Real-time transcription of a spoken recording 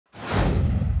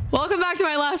Welcome back to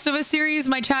my Last of Us series.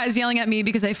 My chat is yelling at me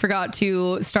because I forgot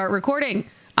to start recording.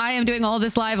 I am doing all of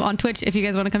this live on Twitch if you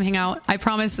guys want to come hang out. I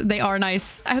promise they are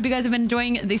nice. I hope you guys have been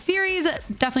enjoying the series.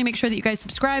 Definitely make sure that you guys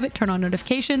subscribe, turn on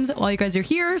notifications while you guys are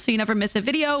here so you never miss a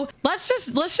video. Let's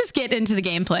just get into the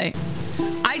gameplay.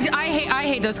 I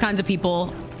hate those kinds of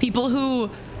people. People who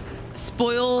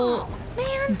spoil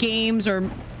games or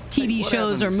TV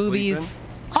shows or movies.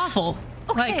 Sleeping? Awful.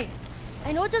 Okay. Like,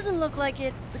 I know it doesn't look like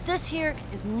it, but this here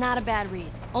is not a bad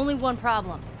read. Only one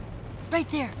problem. Right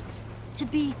there. To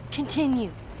be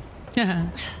continued. I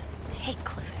hate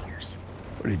cliffhangers.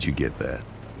 Where did you get that?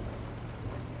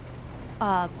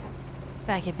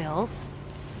 Back at Bill's.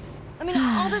 I mean,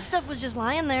 all this stuff was just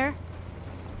lying there.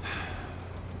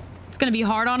 it's gonna be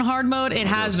hard on hard mode. It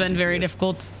has been very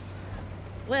difficult.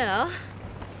 Well,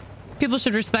 people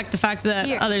should respect the fact that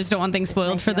others don't want things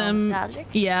spoiled for them. Nostalgic.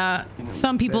 Yeah,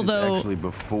 some people though actually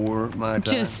before my time.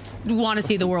 just want to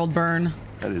see the world burn.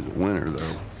 That is a winner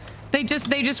though. They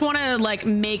just want to like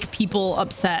make people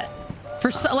upset for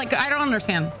like I don't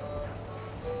understand.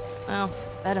 Well,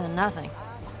 better than nothing.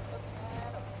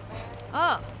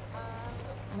 Oh,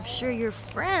 I'm sure your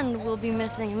friend will be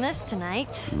missing this tonight.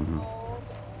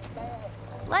 It's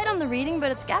light on the reading,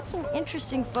 but it's got some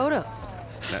interesting photos.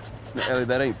 Ellie,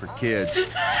 that ain't for kids.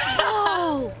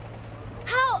 Oh,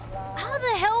 how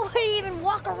the hell would he even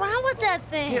walk around with that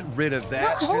thing? Get rid of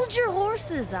that. Well, hold your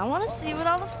horses. I want to see what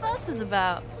all the fuss is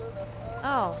about.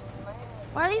 Oh,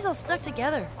 why are these all stuck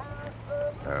together?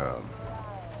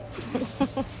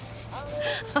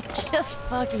 I'm just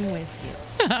fucking with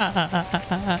you.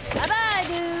 Bye-bye,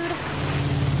 dude.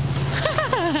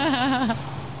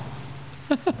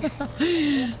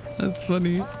 That's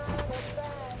funny.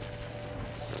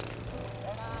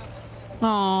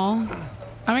 Aw,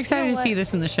 I'm excited to see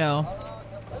this in the show.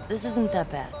 This isn't that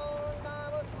bad.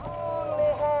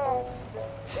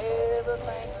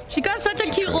 She got such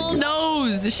a cute little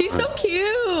nose. She's so cute.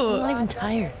 I'm not even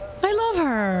tired. I love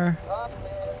her.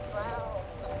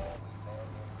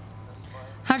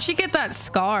 How'd she get that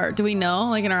scar? Do we know?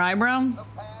 Like in her eyebrow?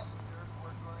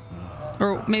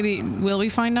 Or maybe will we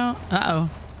find out? Uh-oh.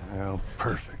 Oh,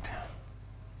 perfect.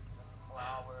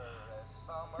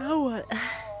 Now what?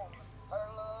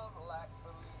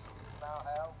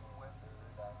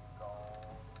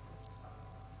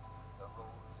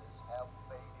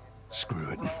 Screw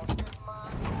it.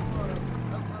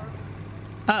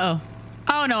 Uh-oh.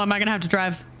 Oh no, am I gonna have to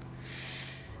drive?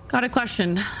 Got a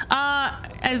question.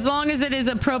 As long as it is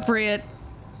appropriate.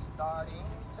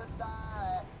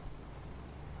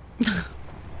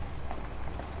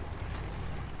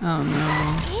 Oh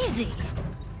no. Easy.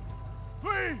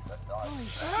 Please. Holy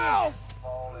shit. Help.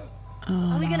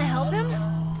 Are we gonna help him?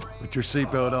 Put your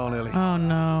seatbelt on, Ellie. Oh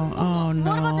no. Oh no.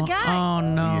 What about the guy? Oh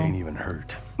no. He ain't even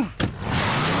hurt.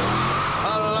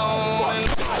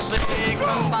 Oh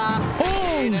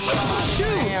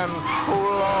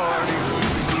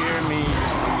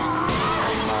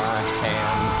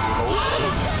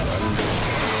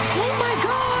my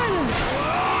god!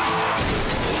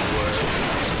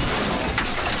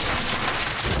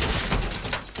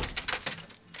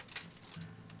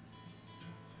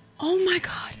 Oh my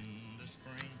god.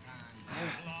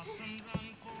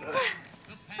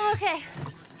 I'm okay.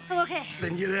 I'm okay.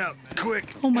 Then get out,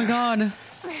 quick. Oh my god.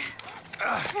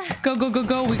 Go, go, go,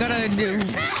 go. We gotta do.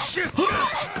 Shit. Go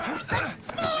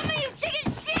with me, you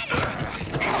chicken shit!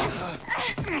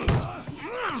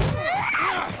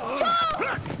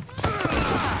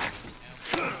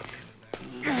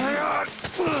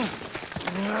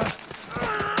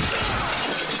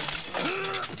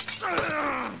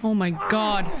 Oh my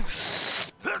god.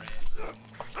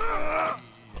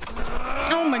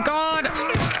 Oh my god.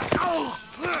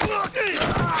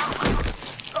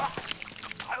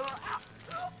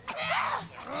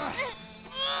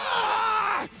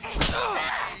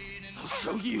 I'll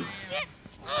show you.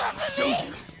 I'll show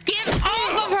you. Get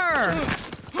off of her!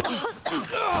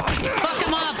 Fuck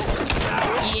him up!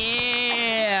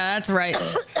 Yeah, that's right.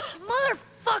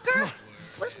 Motherfucker!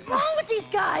 What's wrong with these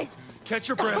guys? Catch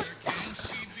your breath.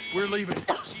 We're leaving.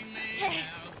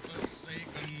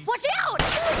 Watch out!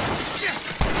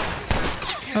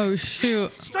 Oh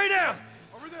shoot. Stay down.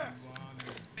 Over there.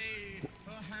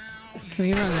 Can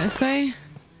we run this way?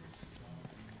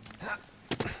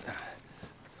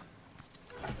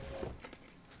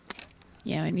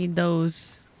 Yeah, I need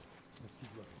those.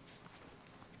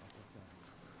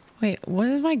 Wait, what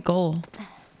is my goal?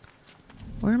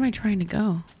 Where am I trying to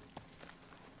go?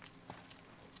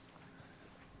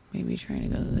 Maybe trying to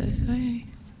go this way?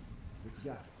 What you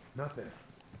got? Nothing.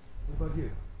 What about you?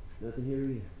 Nothing here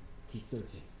either. Keep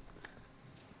searching.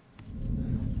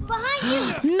 Behind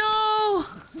you! No!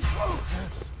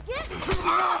 Get...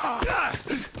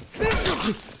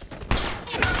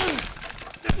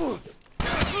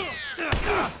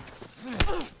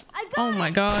 I got Oh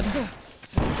my god.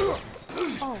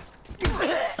 Oh.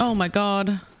 Oh my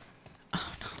god.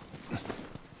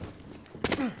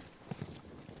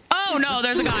 Oh no,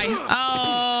 there's a guy.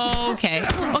 Oh, okay.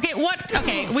 Okay, what?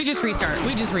 Okay, we just restart.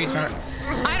 We just restart.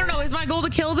 I don't know. Is my goal to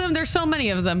kill them? There's so many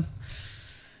of them.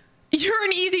 You're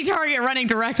an easy target running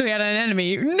directly at an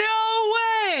enemy. No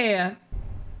way!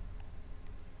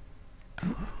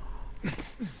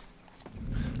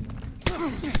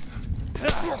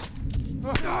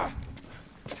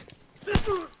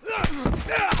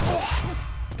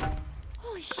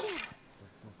 Holy shit.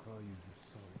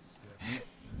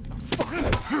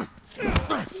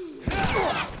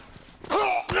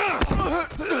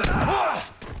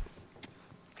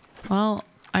 Well,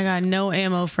 I got no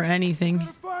ammo for anything.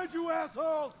 Find you,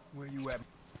 asshole! Where you at?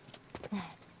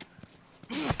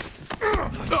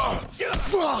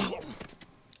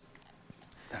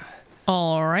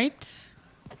 All right.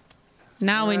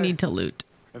 Now we Alright. need to loot.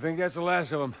 I think that's the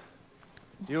last of them.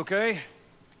 You okay?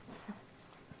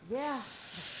 Yeah.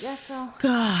 Yes, so.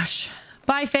 Gosh.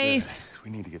 Bye, Faith.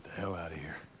 We need to get the hell out of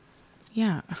here.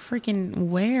 Yeah, freaking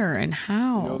where and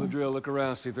how? You know the drill. Look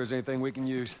around, see if there's anything we can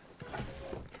use.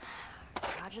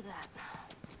 Roger that.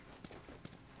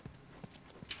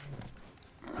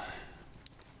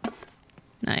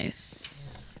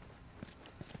 Nice.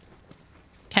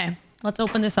 Okay, let's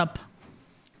open this up.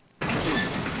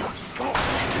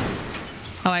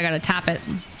 Oh, I gotta tap it.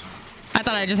 I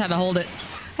thought I just had to hold it.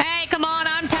 Hey, come on,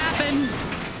 I'm tapping.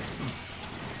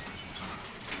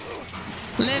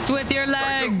 Lift with your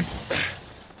legs.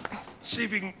 See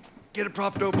if you can get it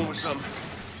propped open with something.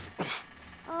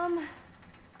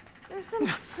 There's some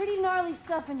pretty gnarly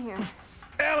stuff in here.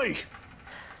 Ellie!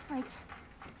 Like...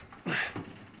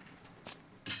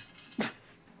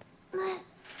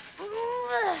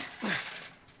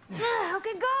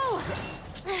 Okay, go!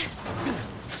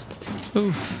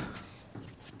 Oof.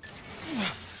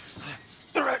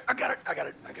 All right, I got it.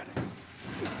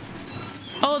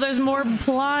 Oh, there's more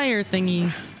plier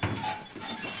thingies.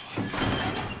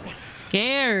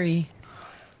 Scary.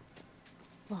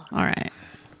 All right.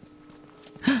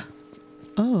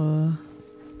 Oh.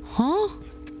 Huh?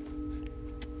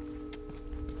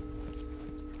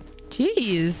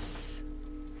 Jeez.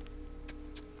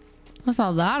 What's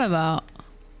all that about?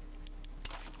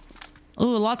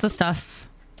 Ooh, lots of stuff.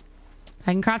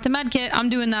 I can craft a med kit. I'm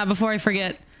doing that before I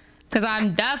forget. Because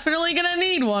I'm definitely going to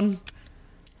need one.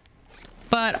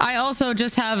 But I also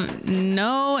just have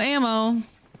no ammo.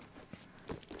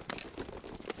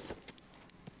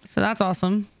 So that's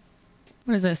awesome.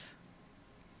 What is this?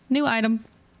 New item.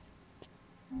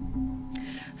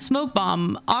 Smoke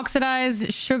bomb.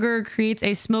 Oxidized sugar creates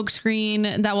a smoke screen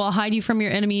that will hide you from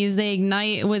your enemies. They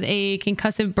ignite with a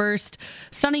concussive burst,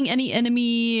 stunning any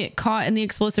enemy caught in the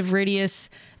explosive radius.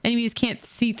 Enemies can't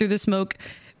see through the smoke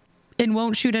and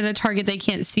won't shoot at a target they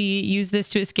can't see. Use this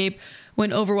to escape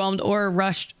when overwhelmed or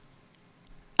rushed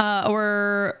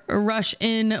or rush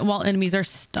in while enemies are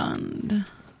stunned.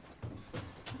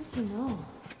 What do you know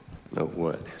Know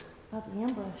what? about the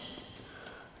ambush?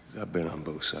 I've been on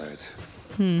both sides.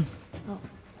 Oh.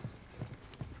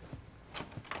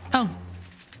 Oh.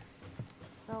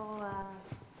 So,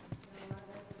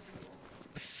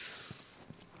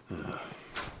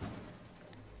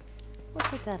 we'll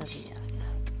take that as a yes.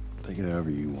 Take it however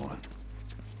you want.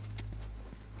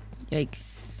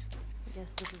 Yikes. I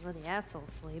guess this is where the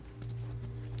assholes sleep.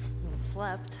 And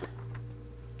slept.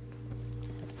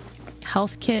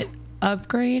 Health kit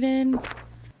upgraded.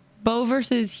 Bow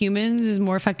versus humans is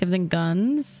more effective than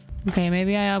guns. Okay,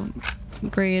 maybe I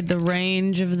upgrade the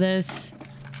range of this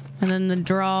and then the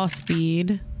draw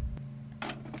speed.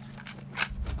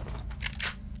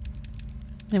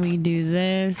 Then we do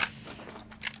this.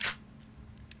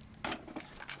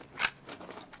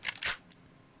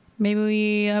 Maybe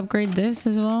we upgrade this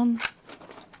as well.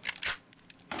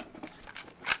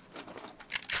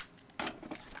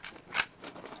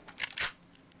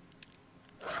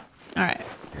 All right.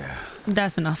 Yeah.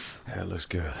 That's enough. That looks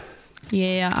good.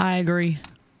 Yeah, I agree.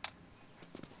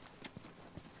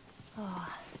 Oh,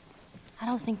 I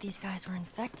don't think these guys were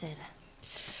infected.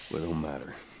 Well, it don't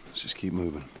matter. Let's just keep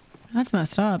moving. That's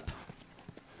messed up.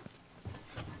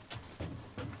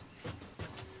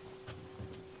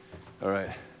 All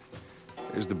right.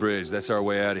 Here's the bridge. That's our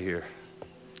way out of here.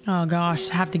 Oh gosh,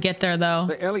 have to get there though.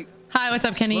 Hey, Ellie. Hi, what's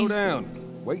up, Kenny? Slow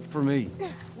down. Wait for me.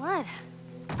 What?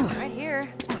 Right here.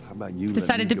 How about you? let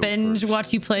Decided me to go binge first?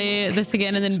 watch you play this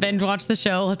again and then binge watch the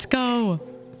show. Let's go.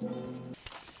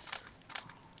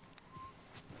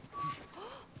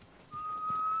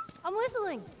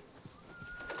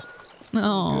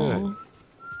 Oh.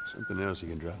 Something else you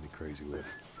can drive me crazy with.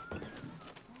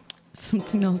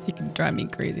 Something else you can drive me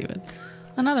crazy with.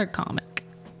 Another comic.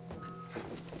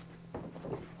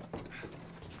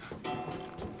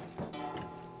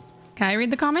 Can I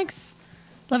read the comics?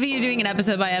 Love you doing an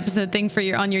episode by episode thing for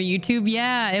on your YouTube.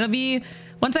 Yeah, it'll be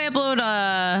once I upload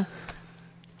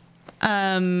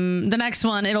the next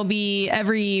one, it'll be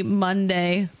every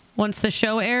Monday. Once the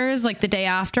show airs, like the day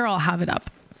after, I'll have it up.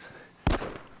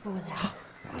 What was that?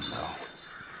 Oh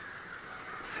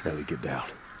no. Ellie, get down.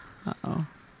 Uh-oh.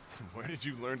 Where did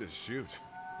you learn to shoot?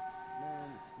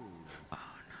 Oh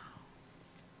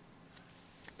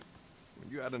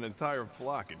You had an entire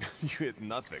flock and you hit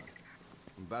nothing.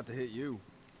 I'm about to hit you.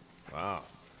 Wow.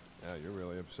 Yeah, you're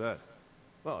really upset.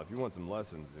 Well, if you want some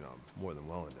lessons, you know, I'm more than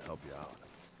willing to help you out.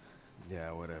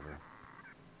 Yeah, whatever.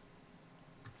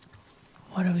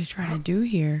 What are we trying to do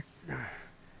here?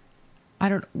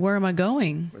 Where am I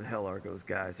going? Where the hell are those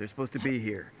guys? They're supposed to be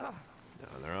here. No,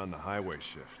 they're on the highway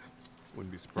shift.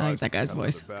 Wouldn't be surprised. I like that if they guy's got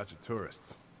voice. another batch of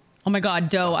tourists. Oh my god,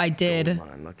 Doe, I did. Come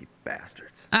on, lucky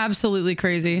bastards. Absolutely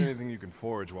crazy. Anything you can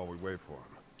forage while we wait for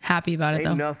them. Happy about it Ain't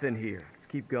though. nothing here.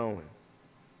 Let's keep going.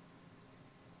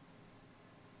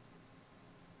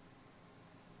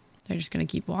 They're just gonna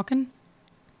keep walking?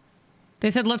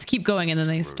 They said let's keep going and then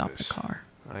they Screw stopped the this. car.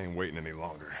 I ain't waiting any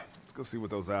longer. Let's go see what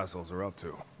those assholes are up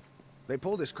to. They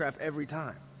pull this crap every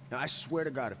time. Now, I swear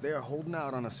to God, if they are holding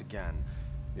out on us again,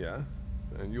 Yeah?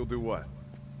 And you'll do what?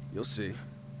 you'll see.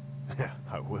 Yeah,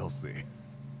 I will see.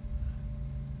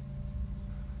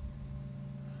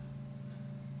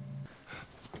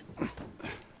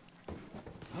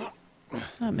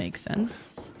 That makes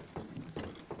sense.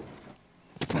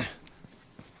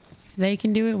 If they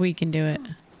can do it, we can do it.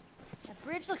 That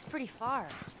bridge looks pretty far.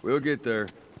 We'll get there.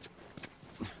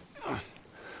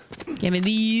 Give me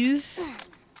these.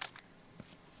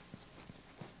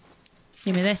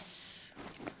 Give me this.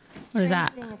 What is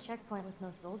that? Strange seeing a checkpoint with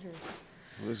no soldiers.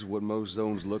 Well, this is what most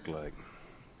zones look like.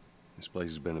 This place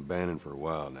has been abandoned for a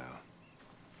while now.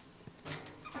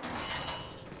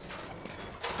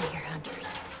 I hear hunters.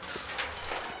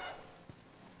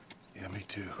 Yeah, me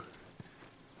too.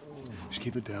 Just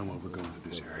keep it down while we're going through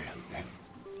this area, okay?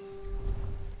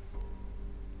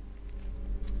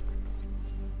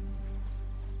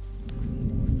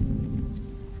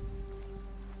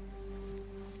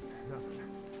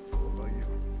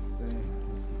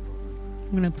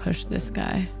 I'm gonna push this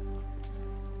guy.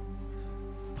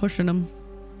 Pushing him.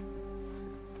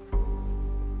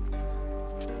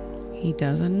 He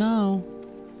doesn't know.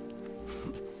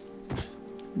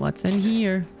 What's in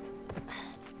here?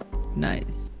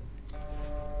 Nice.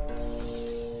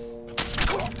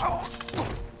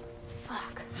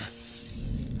 Fuck.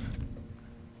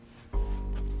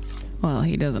 Well,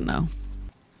 he doesn't know.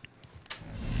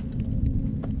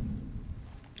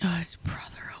 Oh, it's brother.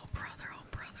 Oh, brother. Oh,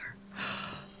 brother.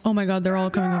 Oh my god, they're all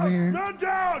coming over here. Stand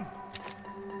down!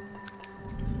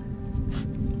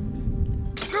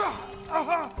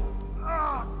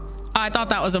 I thought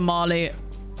that was a Molly.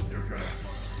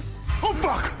 Oh,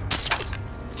 fuck!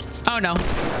 Oh no.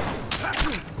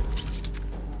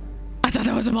 I thought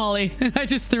that was a Molly. I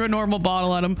just threw a normal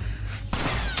bottle at him.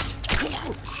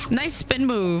 Nice spin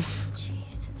move.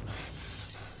 Jeez.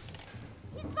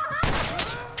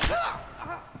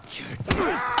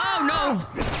 Oh no.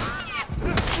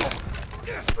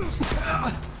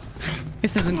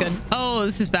 This isn't good. Oh,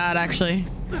 this is bad actually.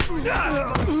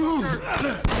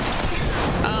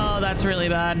 Oh, that's really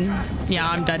bad. Yeah,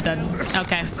 I'm dead.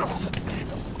 Okay.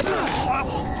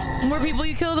 The more people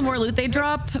you kill, the more loot they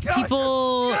drop.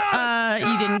 People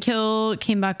you didn't kill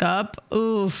came back up.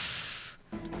 Oof.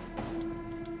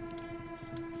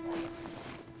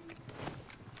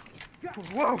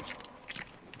 Whoa!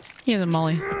 He has a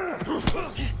Molly.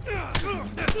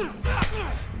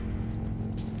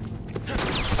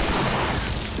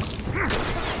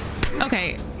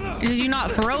 Okay. Did you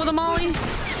not throw the Molly?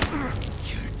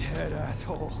 You're dead,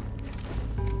 asshole.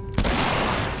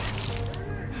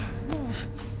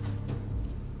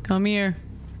 Come here.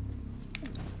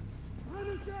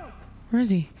 Where is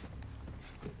he?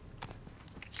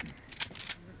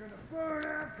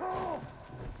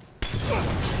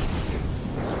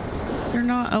 Is there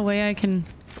not a way I can...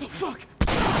 Fuck!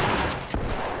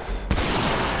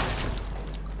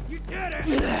 You did it!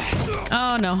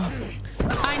 Oh no.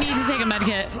 I need to take a med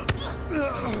kit.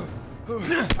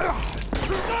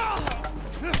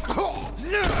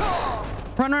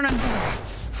 Run.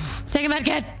 Take a med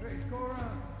kit.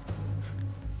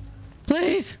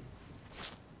 Please.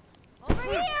 Over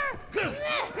here!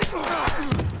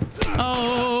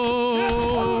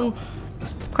 Oh.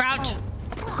 Crouch.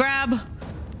 Grab.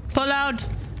 Pull out.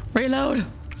 Reload.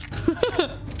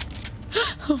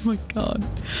 Oh my god.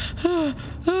 How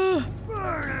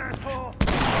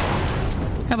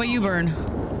about you, Burn?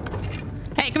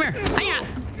 Hey, come here. Hiya.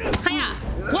 Hiya.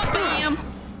 What, bam?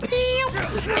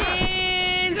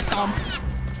 And stomp.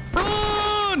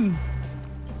 Run.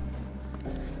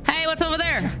 Hey, what's over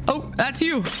there? Oh, that's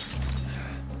you.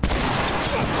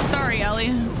 Sorry,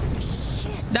 Ellie.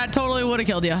 That totally would have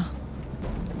killed you.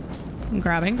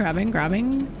 Grabbing, grabbing,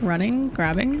 grabbing, running,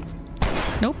 grabbing.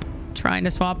 Nope. Trying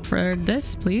to swap for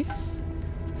this, please.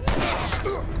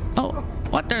 Oh,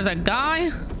 what? There's a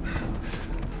guy?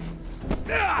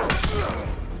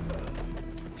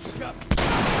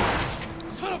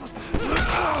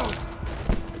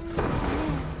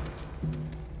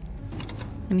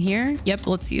 In here? Yep,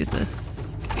 let's use this.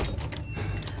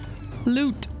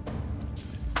 Loot.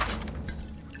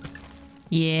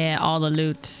 Yeah, all the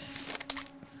loot.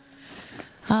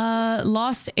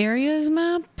 Lost areas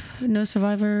map. No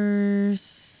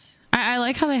survivors. I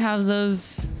like how they have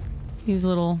these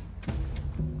little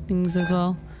things as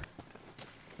well.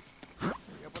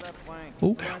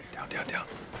 Oh. Down. Get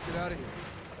out of here.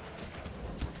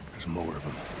 There's more of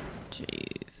them.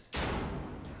 Jeez.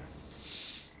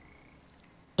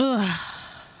 Ugh.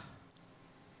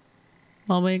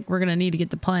 Well, we're gonna need to get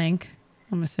the plank,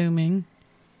 I'm assuming.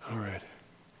 All right.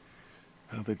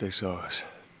 I don't think they saw us.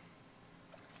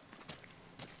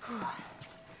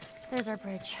 There's our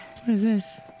bridge. What is this?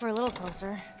 We're a little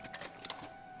closer.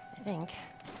 I think.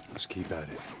 Let's keep at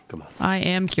it. Come on. I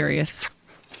am curious.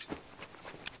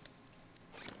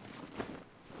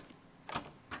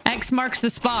 X marks the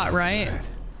spot, right?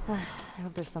 I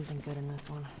hope there's something good in this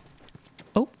one.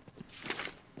 Oh.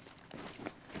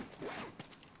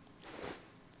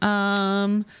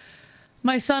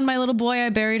 My son, my little boy,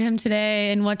 I buried him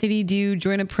today. And what did he do?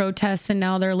 Join a protest, and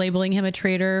now they're labeling him a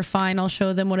traitor. Fine, I'll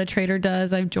show them what a traitor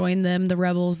does. I've joined them, the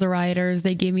rebels, the rioters.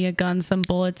 They gave me a gun, some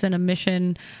bullets, and a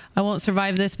mission. I won't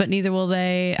survive this, but neither will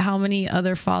they. How many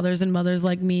other fathers and mothers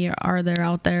like me are there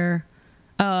out there?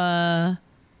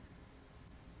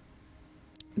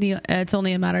 It's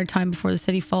only a matter of time before the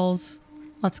city falls.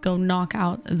 Let's go knock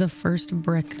out the first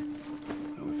brick.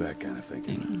 With that kind of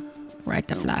thinking. Right,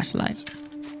 the flashlight.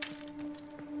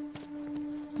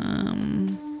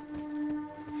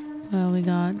 Well, we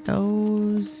got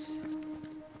those.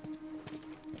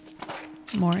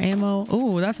 More ammo.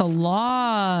 Oh, that's a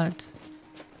lot.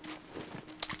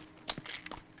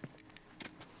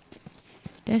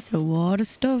 That's a lot of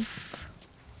stuff.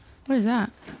 What is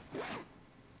that?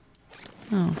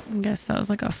 Oh, I guess that was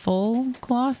like a full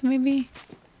cloth, maybe?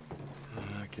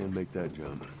 I can't make that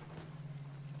jump.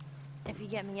 If you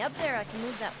get me up there, I can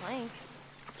move that plank.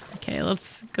 Okay,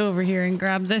 let's go over here and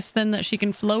grab this then that she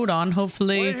can float on,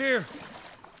 hopefully. Wait here.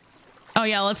 Oh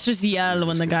yeah, let's just yell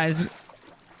when the guys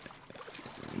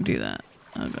do that.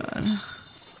 Oh god.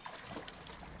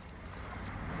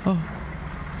 Oh.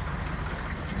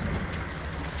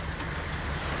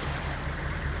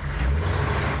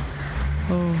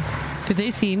 Oh. Did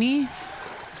they see me?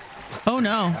 Oh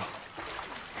no. Oh,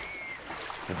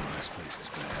 this place is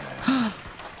bad.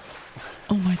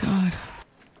 Oh my god.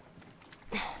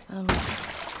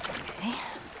 Okay.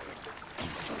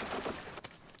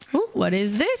 Ooh, what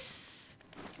is this?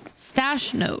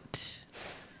 Stash note.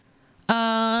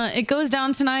 It goes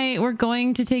down tonight. We're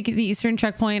going to take the Eastern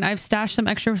checkpoint. I've stashed some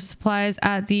extra supplies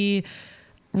at the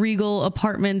Regal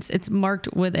Apartments. It's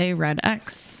marked with a red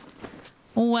X.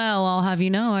 Well, I'll have you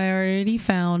know, I already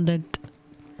found it.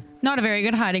 Not a very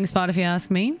good hiding spot, if you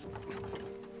ask me.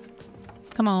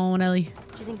 Come on, Ellie.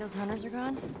 Do you think those hunters are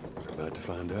gone? We're about to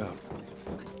find out.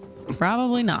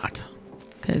 Probably not,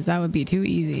 because that would be too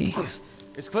easy.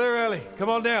 It's clear, Ellie. Come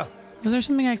on down. Was there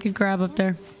something I could grab up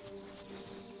there?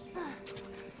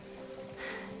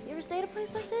 You ever stay at a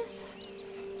place like this?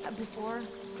 Before it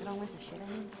all went to shit, I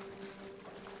mean?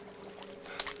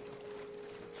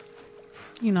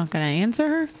 You're not gonna answer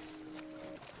her?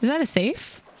 Is that a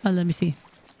safe? Oh, let me see.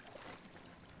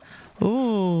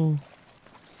 Ooh.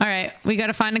 All right, we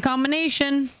gotta find a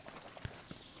combination.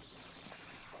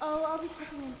 Oh, I'll be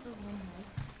checking in for one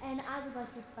night, and I would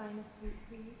like to find a suit,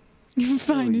 please. You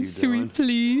find you it sweet, doing?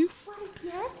 please. Why,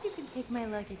 yes, you can take my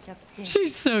luggage upstairs.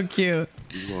 She's so cute.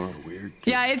 You are a weird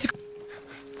kid. Yeah, it's...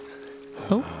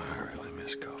 Oh. I really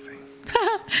miss coffee.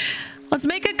 Let's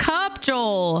make a cup,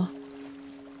 Joel.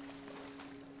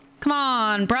 Come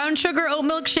on. Brown sugar, oat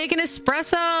milk, shake, and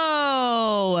espresso.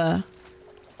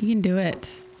 You can do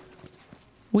it.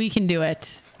 We can do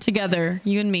it. Together.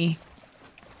 You and me.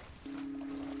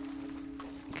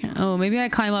 Okay. Oh, maybe I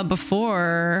climb up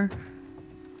before.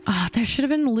 Ah, there should have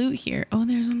been loot here. Oh,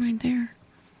 there's one right there.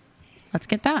 Let's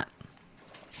get that.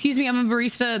 Excuse me, I'm a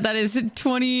barista. That is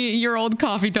 20-year-old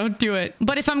coffee. Don't do it.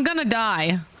 But if I'm gonna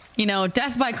die, you know,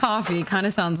 death by coffee kind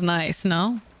of sounds nice,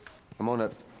 no? I'm on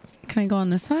it. Can I go on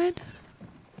this side?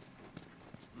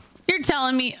 You're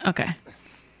telling me... Okay.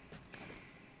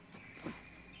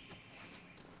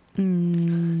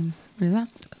 What is that?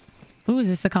 Ooh, is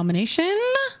this a combination?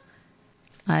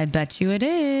 I bet you it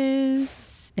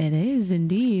is. It is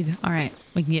indeed. All right,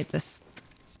 we can get this.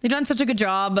 They've done such a good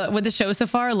job with the show so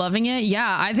far. Loving it.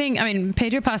 Yeah, I mean,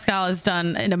 Pedro Pascal has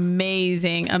done an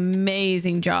amazing,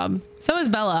 amazing job. So has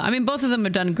Bella. I mean, both of them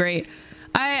have done great.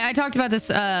 I talked about this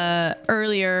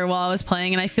earlier while I was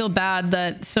playing, and I feel bad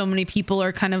that so many people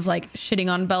are kind of like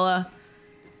shitting on Bella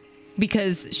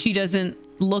because she doesn't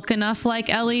look enough like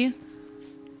Ellie.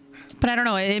 But I don't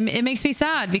know. It makes me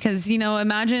sad because, you know,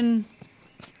 imagine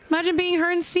being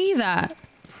her and see that.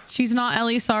 She's not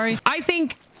Ellie, sorry. I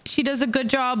think she does a good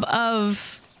job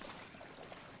of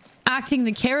acting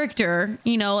the character,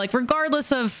 you know, like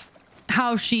regardless of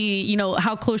how she, you know,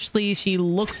 how closely she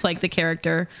looks like the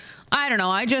character. I don't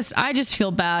know. I just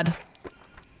feel bad.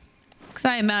 Because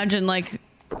I imagine like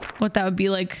what that would be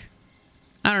like.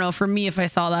 I don't know. For me, if I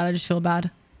saw that, I just feel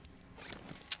bad.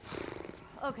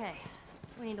 Okay.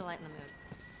 We need to lighten the mood.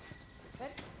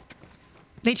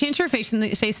 They changed her face in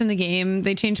the game.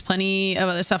 They changed plenty of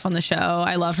other stuff on the show.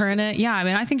 I love her in it. Yeah, I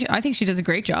mean, I think she does a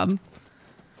great job.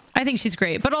 I think she's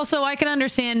great. But also, I can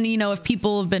understand, you know, if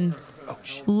people have been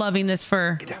loving this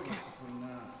for...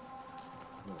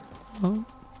 Oh.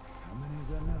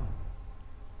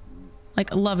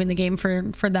 Like, loving the game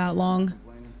for that long.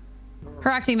 Her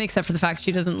acting makes up for the fact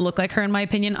she doesn't look like her, in my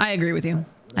opinion. I agree with you.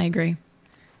 I agree.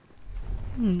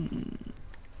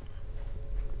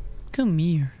 Come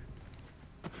here.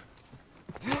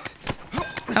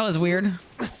 That was weird.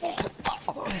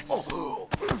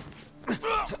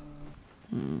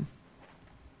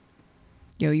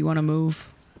 Yo, you want to move?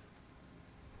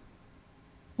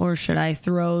 Or should I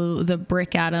throw the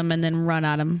brick at him and then run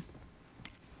at him?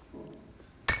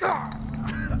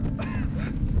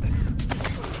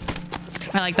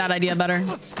 I like that idea better.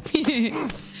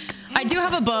 I do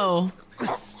have a bow,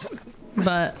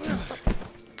 but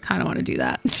kind of want to do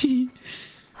that.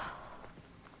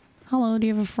 Hello, do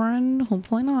you have a friend?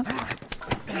 Hopefully not.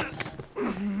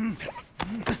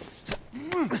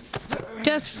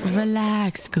 Just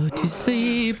relax, go to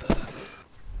sleep.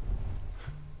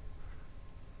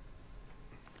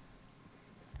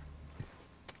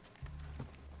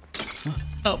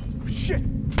 Oh. Shit.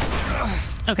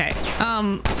 Okay.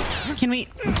 Can we...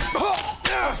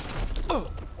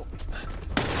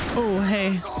 Oh,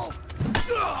 hey. Oh!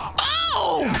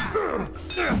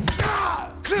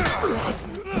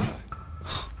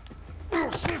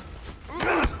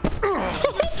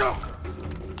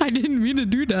 I didn't mean to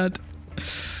do that.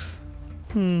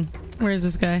 Where is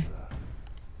this guy?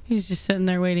 He's just sitting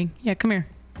there waiting. Yeah, come here.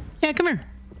 Yeah, come here.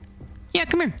 Yeah,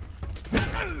 come here.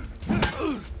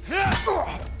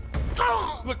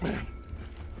 Look, man.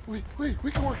 We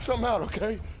can work something out,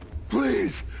 okay?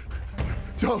 Please.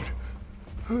 Don't.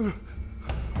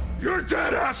 You're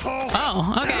dead, asshole.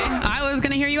 Oh, okay. I was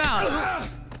gonna hear you out.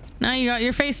 Now you got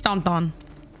your face stomped on.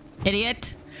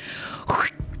 Idiot.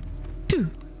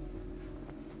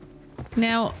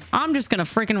 Now, I'm just gonna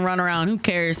freaking run around. Who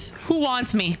cares? Who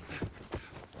wants me?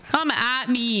 Come at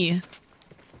me.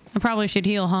 I probably should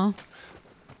heal, huh?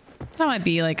 That might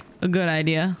be like a good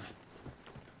idea.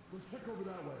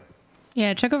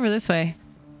 Yeah, check over this way.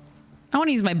 I want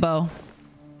to use my bow.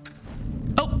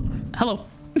 Oh, hello.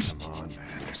 Come on,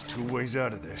 man. There's two ways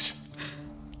out of this.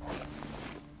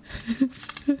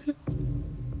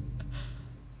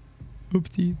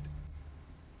 Oopsie.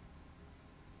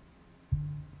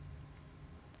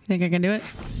 Think I can do it?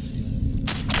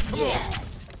 Come on.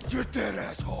 You're dead,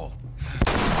 asshole.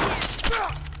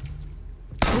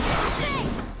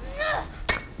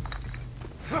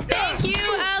 Thank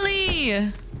you,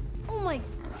 Ellie. Oh my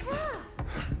god.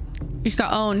 You just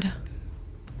got owned.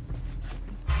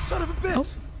 Son of a bitch. Oh,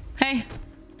 hey.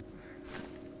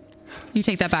 You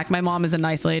take that back. My mom is a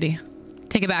nice lady.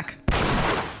 Take it back.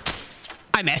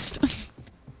 I missed.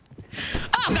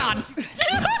 Oh, God.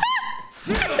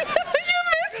 You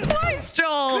missed twice,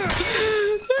 Joel. What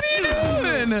are you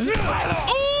doing?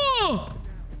 Oh!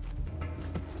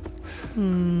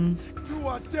 You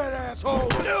are dead, asshole.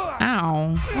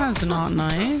 Ow. That's not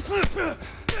nice.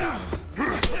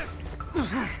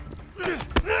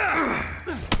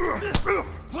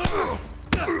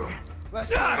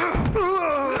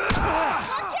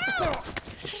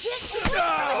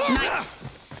 Nice.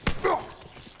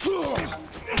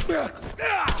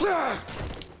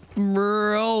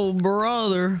 Bro,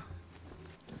 brother.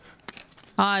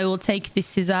 I will take the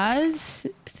scissors.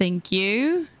 Thank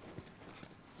you.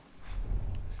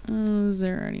 Is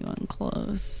there anyone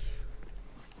close?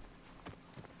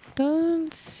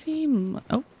 Doesn't seem...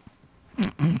 Oh.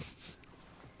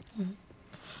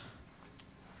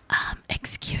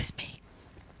 Excuse me.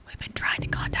 We've been trying to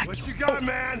contact What you. you got,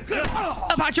 man?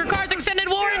 About your car's extended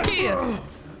warranty.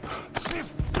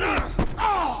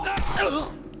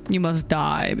 You must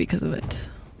die because of it.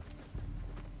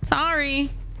 Sorry.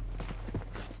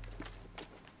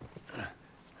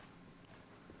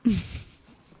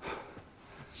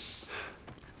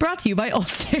 Brought to you by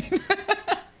Allstate.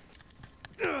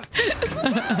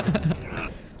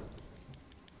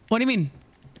 What do you mean?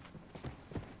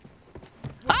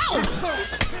 Oh!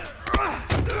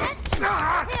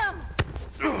 Him!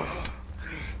 Where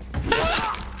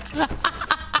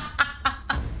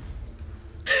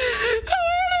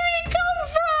did he come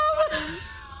from?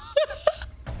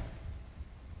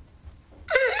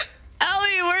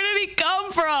 Ellie, where did he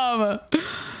come from?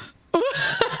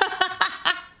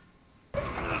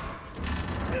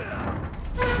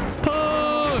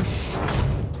 Push!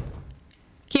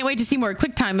 Can't wait to see more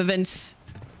QuickTime events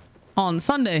on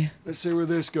Sunday. Let's see where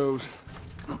this goes.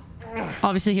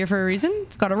 Obviously here for a reason.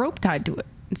 It's got a rope tied to it.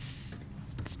 It's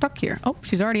stuck here. Oh,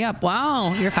 she's already up.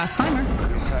 Wow, you're a fast climber.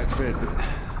 Tight fit, but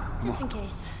Just in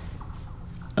case.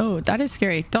 Oh, that is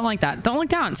scary. Don't like that. Don't look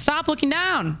down. Stop looking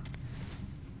down.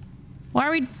 Why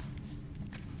are we...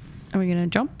 Are we gonna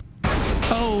jump?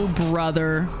 Oh,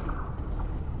 brother.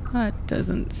 That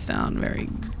doesn't sound very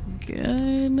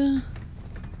good.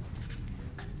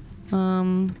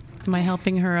 Am I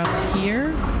helping her up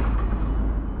here?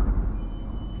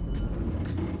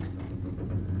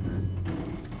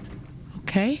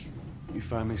 Okay. you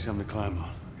find me something to climb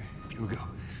on. Okay, here we go.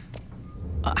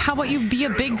 How about you be a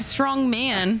big, strong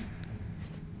man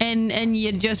and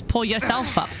you just pull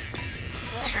yourself up?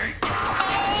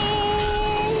 Oh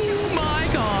my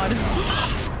god.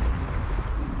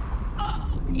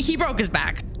 He broke his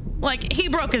back. Like, he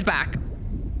broke his back.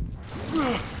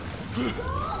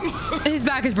 His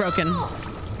back is broken.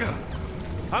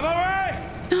 I'm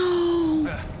alright!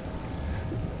 No.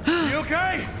 You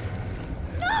okay?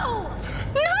 No!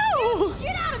 No!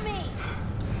 Shit out of me!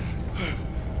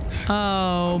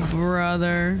 Oh,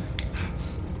 brother.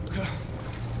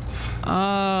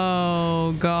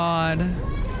 Oh, God.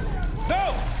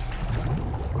 No!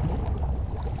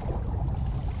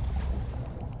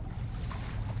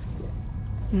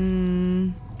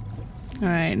 All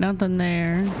right, nothing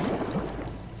there.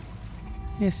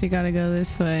 Guess we gotta go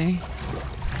this way.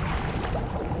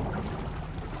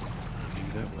 Maybe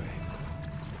that way.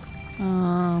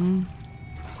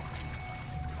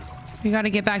 We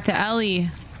gotta get back to Ellie.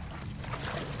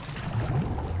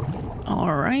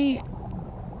 All right.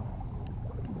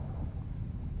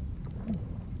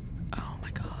 Oh my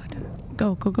god.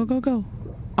 Go, go, go, go, go.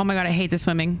 Oh my god, I hate the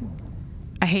swimming.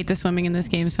 I hate the swimming in this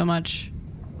game so much.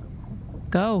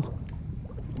 Go.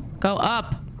 Go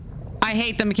up. I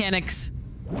hate the mechanics.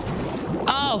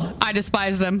 Oh, I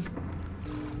despise them.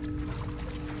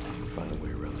 Find a way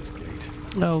around this gate.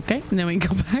 Okay, and then we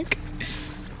can go back.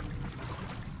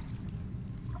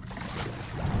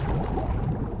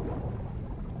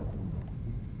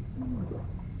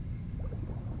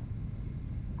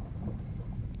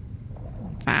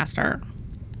 Faster.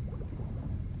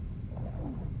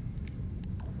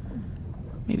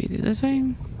 Maybe through this way.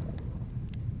 And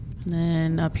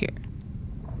then up here.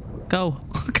 Go.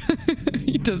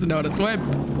 He doesn't know how to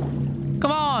swim.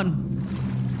 Come on.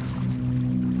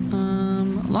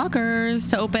 Lockers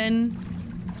to open.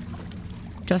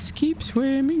 Just keep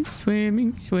swimming,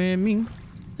 swimming, swimming.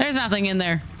 There's nothing in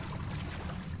there.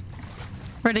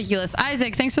 Ridiculous.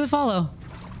 Isaac, thanks for the follow.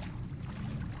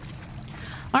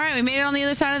 All right, we made it on the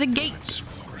other side of the gate.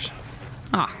 Spores.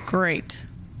 Ah, great.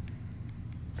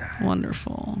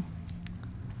 Wonderful.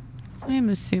 I'm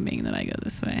assuming that I go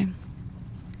this way.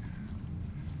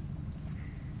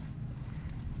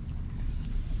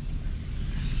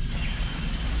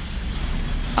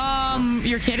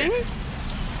 You're kidding?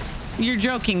 You're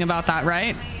joking about that,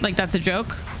 right? Like that's a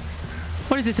joke?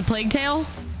 What is this, a plague tale?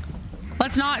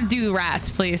 Let's not do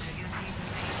rats, please.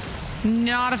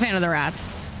 Not a fan of the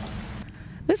rats.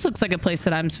 This looks like a place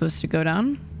that I'm supposed to go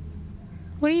down.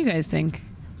 What do you guys think?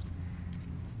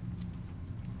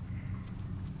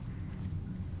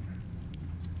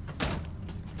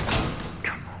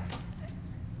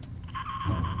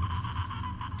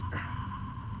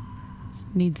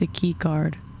 Needs a key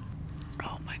card.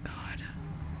 Oh my god.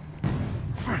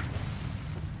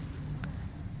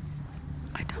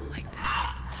 I don't like this.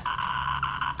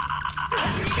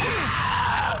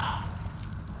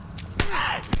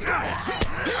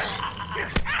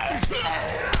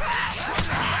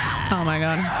 Oh my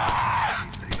god.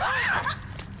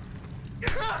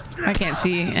 I can't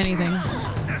see anything.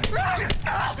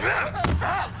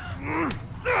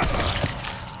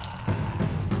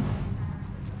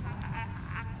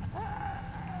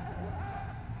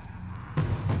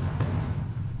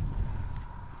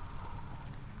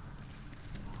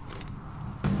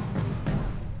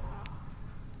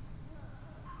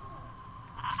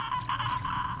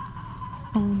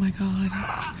 Oh my god.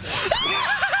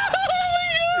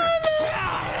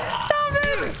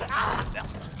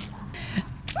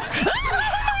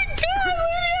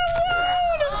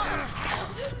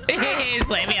 Please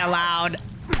leave me alone.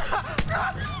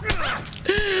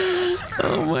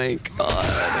 Oh my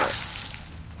god.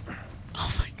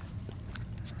 Oh my god.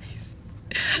 Please.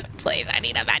 Please, I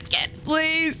need a med kit.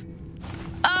 Please.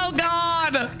 Oh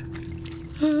god.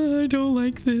 I don't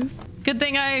like this. Good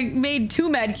thing I made 2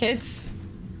 med kits.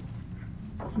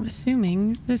 I'm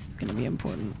assuming this is gonna be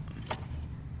important.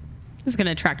 This is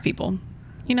gonna attract people.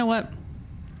 You know what?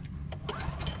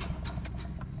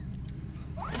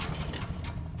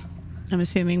 I'm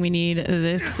assuming we need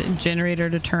this generator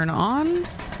to turn on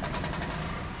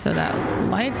so that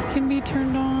lights can be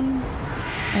turned on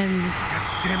and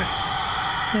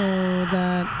so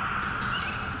that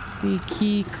the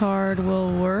key card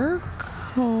will work.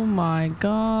 Oh my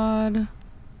god.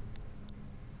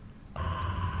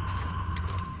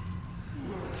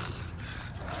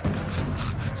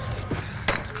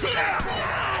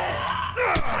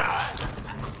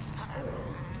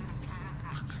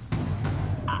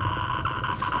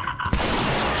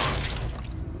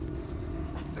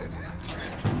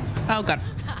 Oh god.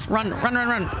 Run, run, run,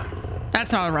 run.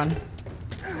 That's not a run.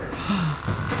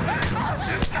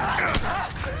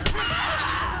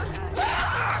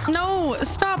 No,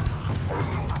 stop.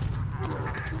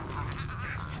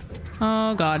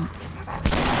 Oh god.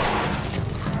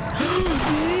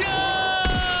 No!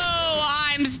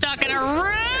 I'm stuck in a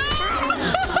room!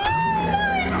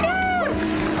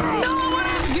 No, what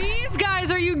are these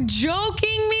guys? Are you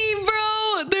joking me,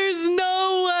 bro? There's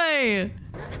no way.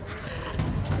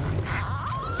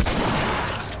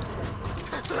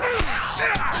 Oh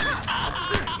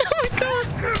my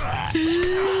god.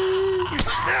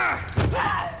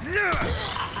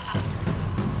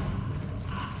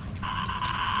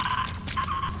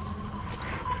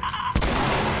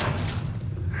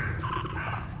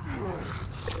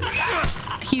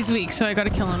 He's weak, so I gotta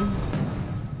kill him.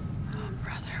 Oh,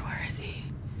 brother, where is he?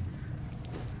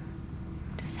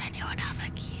 Does anyone have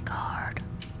a key card?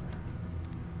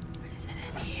 Is it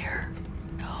in here?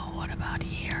 No, what about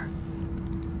here?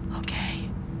 Okay.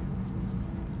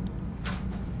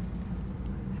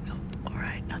 Nope.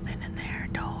 Alright, nothing in there.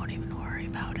 Don't even worry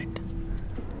about it.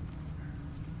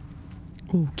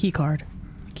 Ooh, key card.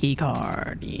 Key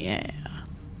card, yeah.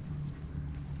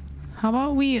 How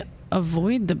about we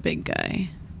avoid the big guy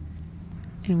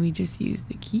and we just use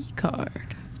the key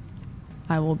card?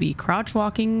 I will be crouch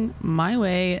walking my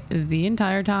way the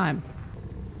entire time.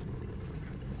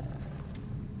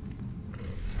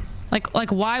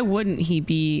 Like why wouldn't he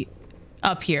be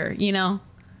up here, you know?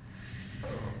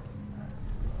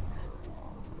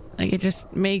 Like, it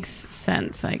just makes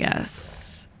sense, I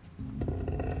guess.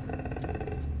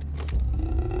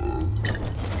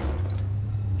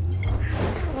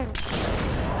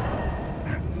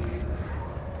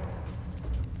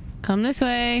 Come this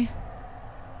way.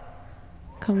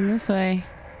 Come this way.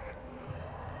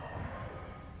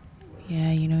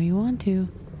 Yeah, you know you want to.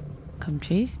 Come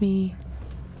chase me.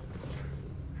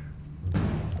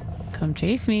 Come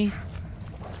chase me.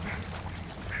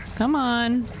 Come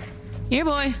on. Here,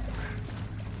 boy.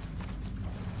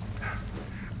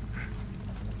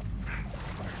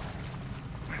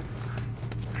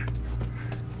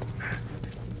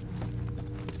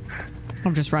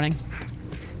 I'm just running.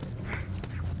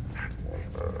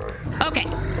 Okay.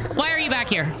 Why are you back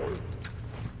here?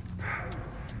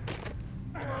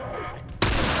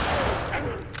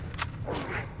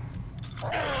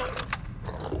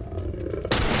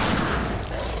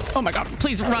 Oh my god,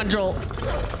 please run, Joel.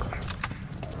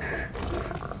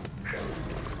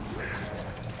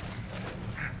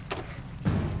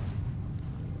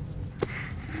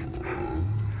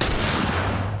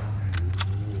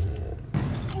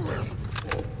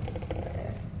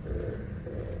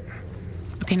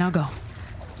 Okay, now go.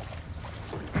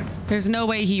 There's no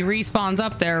way he respawns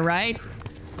up there, right?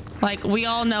 Like, we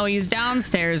all know he's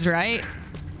downstairs, right?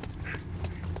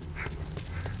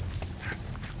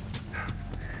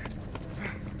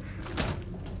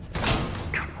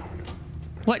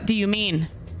 What do you mean?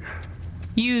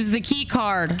 Use the key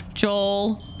card,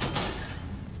 Joel.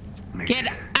 Get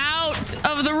out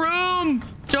of the room,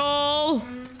 Joel.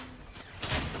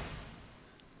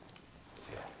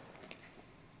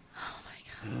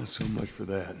 So much for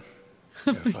that.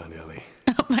 Gotta find Ellie.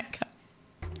 Oh my god.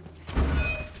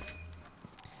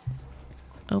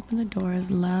 Open the door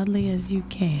as loudly as you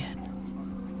can.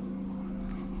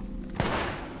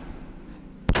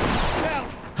 Now,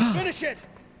 finish it!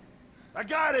 I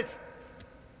got it!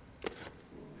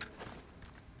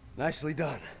 Nicely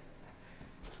done.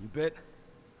 You bit?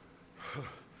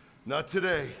 Not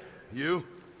today. You?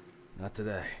 Not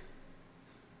today.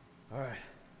 All right.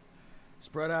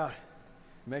 Spread out.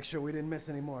 Make sure we didn't miss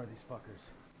any more of these fuckers.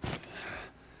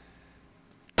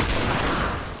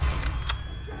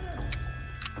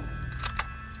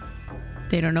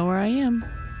 They don't know where I am.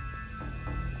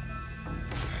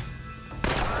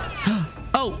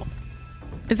 Oh!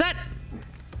 Is that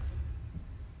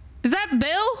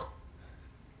Bill?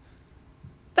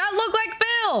 That looked like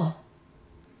Bill!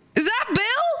 Is that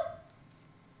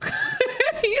Bill?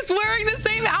 He's wearing the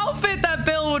same outfit that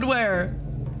Bill would wear.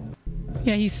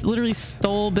 Yeah, he literally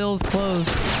stole Bill's clothes.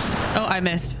 Oh, I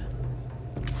missed.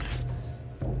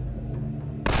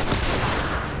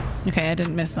 Okay, I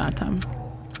didn't miss that time.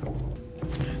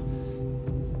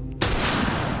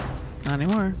 Not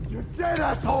anymore. You're dead,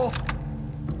 asshole!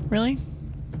 Really?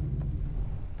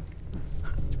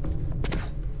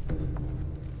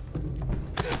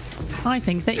 I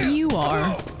think that you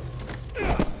are.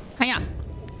 Hiya.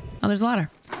 Oh, there's a ladder.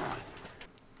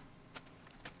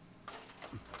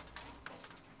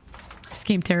 This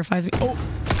game terrifies me. Oh.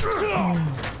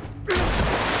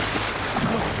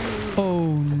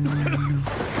 Oh no.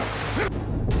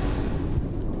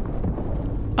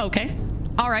 Okay.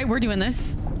 All right, we're doing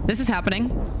this. This is happening.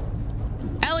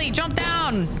 Ellie, jump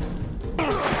down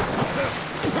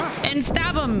and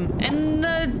stab him in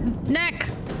the neck.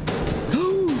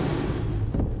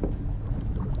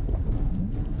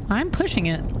 I'm pushing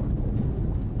it.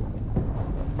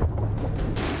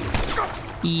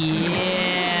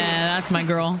 Yeah, that's my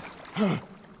girl. I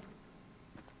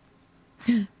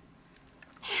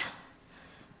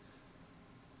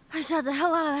shot the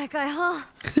hell out of that guy, huh?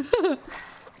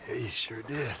 Yeah, you sure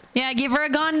did. Yeah, give her a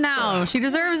gun now. She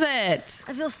deserves it.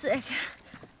 I feel sick.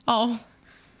 Oh.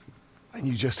 And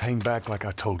you just hang back like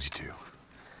I told you to.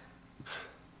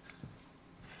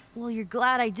 Well, you're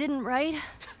glad I didn't, right?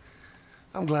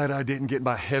 I'm glad I didn't get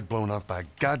my head blown off by a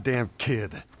goddamn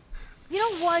kid. You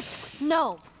know what?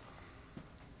 No.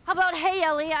 How about, hey,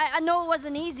 Ellie, I know it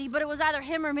wasn't easy, but it was either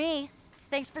him or me.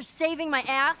 Thanks for saving my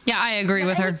ass. Yeah, I agree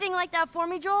with her. Anything like that for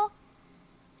me, Joel?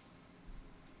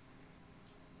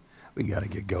 We gotta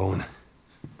get going.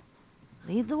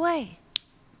 Lead the way.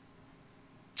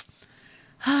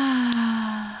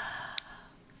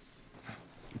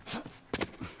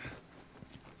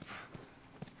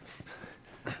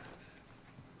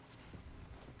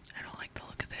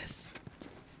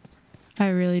 I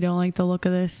really don't like the look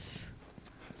of this.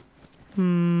 I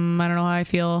don't know how I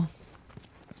feel.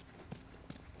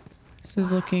 This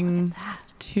is looking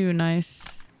too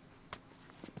nice.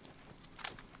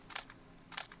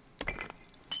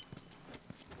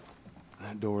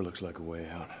 That door looks like a way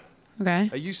out. Okay.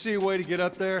 Hey, you see a way to get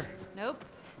up there? Nope.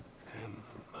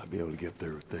 I'll be able to get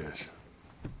there with this.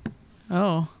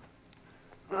 Oh.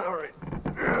 All right.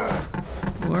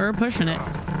 We're pushing it.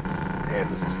 Damn,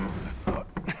 this is easier than I thought.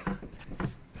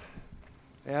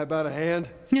 Hey, how about a hand?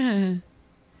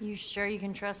 You sure you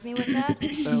can trust me with that?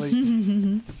 Ellie.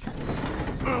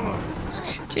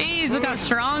 Jeez, look how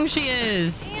strong she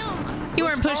is. Damn. You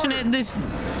weren't pushing it this...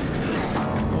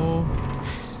 Oh.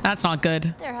 That's not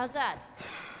good. There, how's that?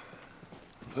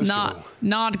 Let's go.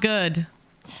 Not good.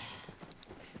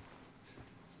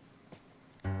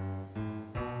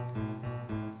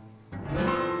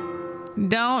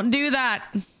 Don't do that.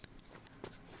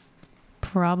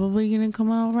 Probably gonna come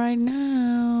out right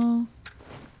now.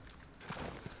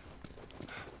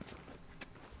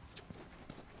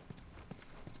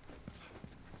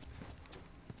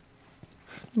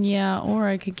 Yeah, or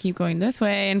I could keep going this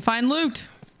way and find loot.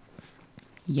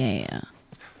 Yeah.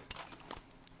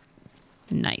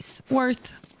 Nice.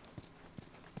 Worth.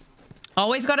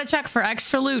 Always gotta check for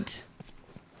extra loot.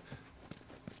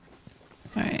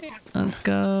 Alright, let's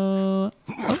go.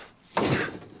 Oh.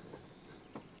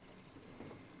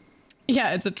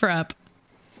 Yeah, it's a trap.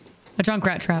 A junk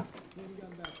rat trap.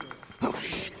 Oh,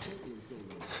 shit.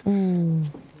 Ooh.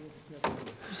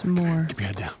 There's more. Keep your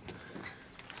head down.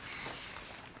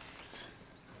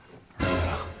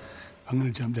 I'm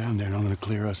gonna jump down there and I'm gonna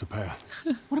clear us a path.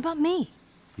 What about me?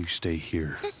 You stay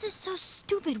here. This is so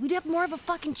stupid. We'd have more of a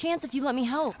fucking chance if you let me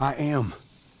help. I am.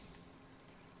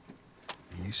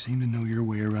 You seem to know your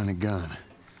way around a gun.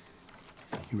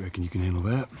 You reckon you can handle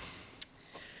that?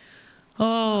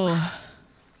 Oh.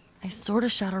 I sort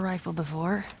of shot a rifle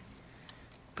before.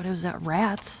 But it was at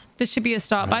rats. This should be a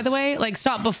stop, by the way. Like,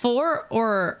 stop before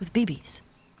or With BBs.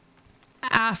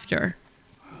 after.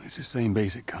 Well, it's the same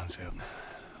basic concept.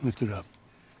 Lift it up.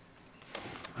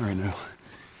 All right, now.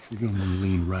 You're going to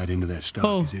lean right into that stock,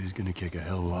 because it is going to kick a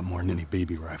hell of a lot more than any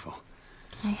baby rifle.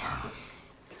 Okay.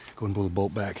 Go and pull the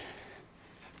bolt back.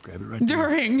 Grab it right there.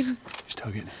 During. Just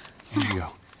tug it. There you go.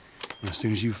 And as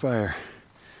soon as you fire,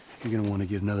 you're going to want to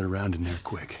get another round in there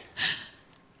quick.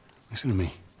 Listen to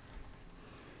me.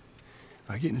 If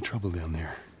I get into trouble down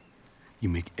there, you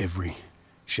make every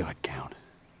shot count.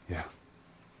 Yeah.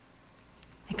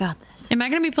 I got this. Am I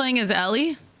going to be playing as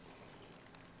Ellie?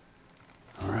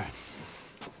 All right.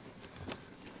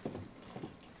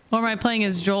 Or am I playing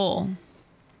as Joel?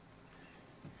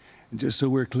 And just so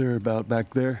we're clear about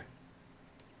back there,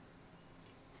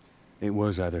 it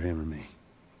was either him or me.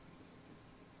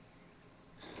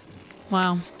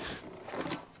 Wow.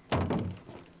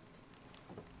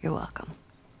 You're welcome.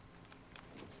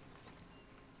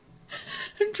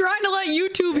 I'm trying to let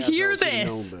YouTube hear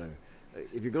this.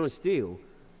 If you're gonna steal,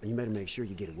 you better make sure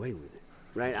you get away with it,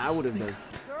 right? I would have done.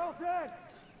 They're all dead.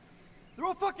 They're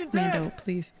all fucking dead. Mando,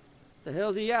 please. The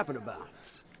hell's he yapping about?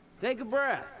 Take a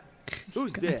breath.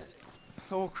 Who's dead?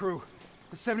 The whole crew.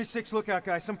 The 76 lookout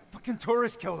guy. Some fucking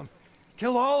tourist killed him.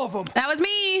 Kill all of them. That was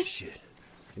me. Shit.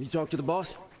 Have you talked to the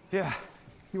boss? Yeah.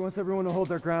 He wants everyone to hold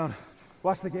their ground.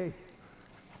 Watch the gate.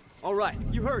 All right,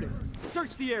 you heard him.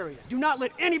 Search the area. Do not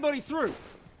let anybody through.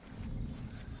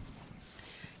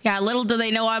 Yeah, little do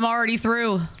they know I'm already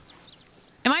through.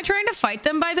 Am I trying to fight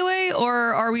them, by the way? Or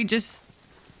are we just...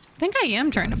 I think I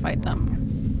am trying to fight them.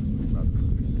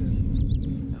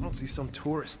 I don't see some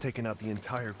tourists taking out the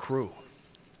entire crew.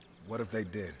 What if they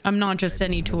did? I'm not just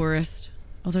any tourist.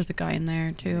 Oh, there's a guy in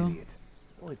there, too. Idiot.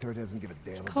 Only turd doesn't give a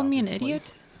damn. Called about me an this idiot?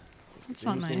 place. That's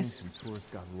not Anything, nice. some tourists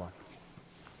got lucky.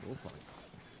 We'll find.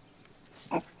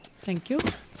 Thank you.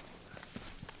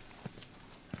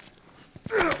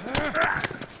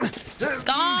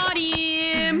 Got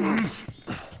him!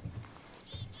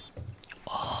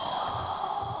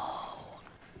 Oh,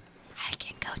 I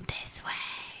can go this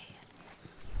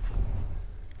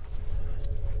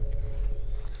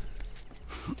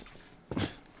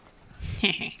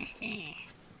way.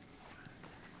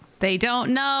 They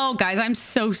don't know. Guys, I'm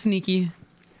so sneaky.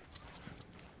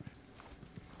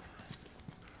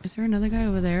 Is there another guy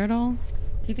over there at all? Do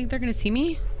you think they're gonna see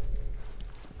me?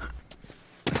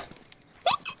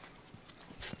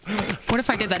 What if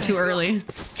I did that too early?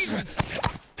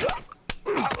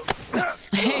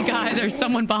 Hey guys, there's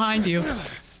someone behind you.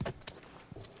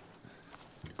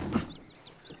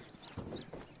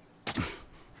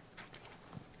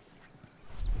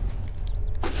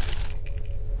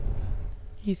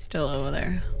 He's still over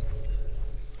there.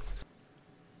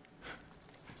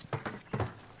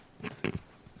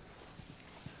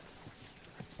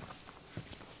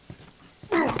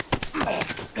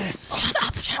 Shut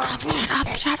up, shut up, shut up,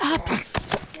 shut up.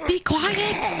 Be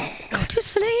quiet. Go to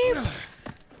sleep.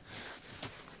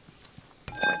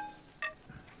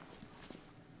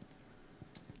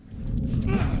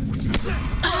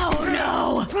 Oh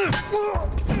no.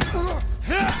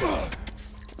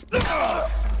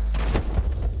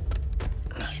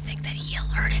 Do you think that he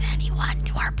alerted anyone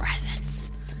to our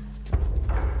presence?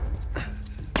 That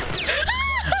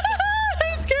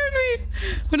scared me.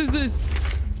 What is this?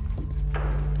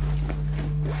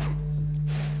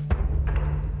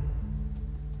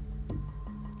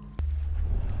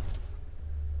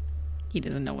 He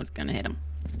doesn't know what's gonna hit him.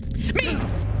 Me!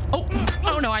 Oh,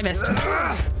 oh no, I missed.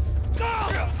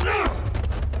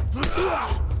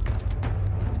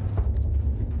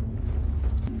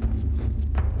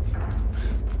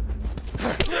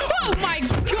 Oh my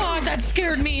god, that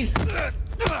scared me.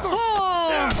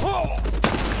 Oh! Oh.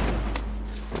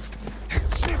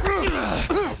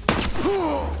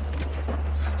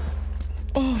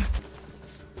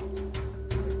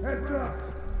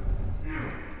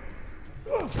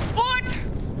 What?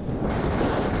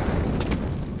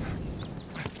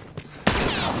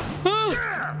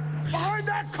 Behind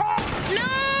that car! No!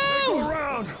 Go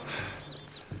around!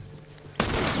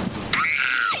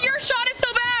 Ah, your shot is so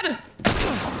bad!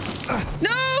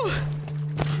 No!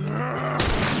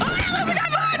 Oh, there's a guy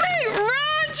behind me!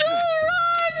 Run, Joel!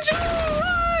 Run, Joel!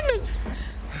 Run!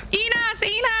 Enos!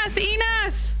 Enos!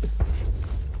 Enos!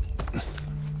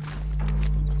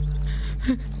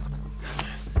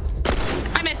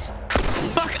 I missed.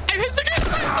 Fuck, I missed again. I'm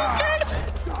so scared.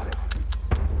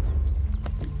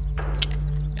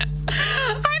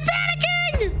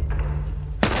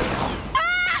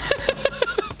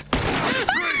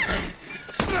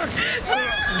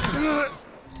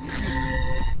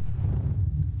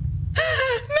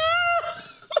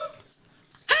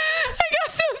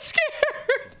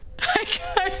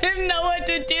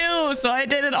 That's why I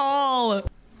did it all.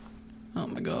 Oh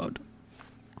my god.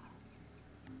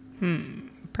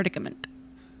 Predicament.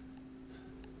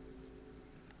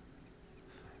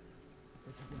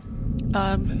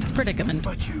 Predicament.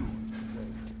 But you.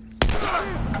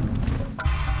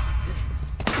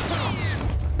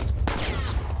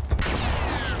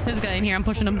 There's a guy in here. I'm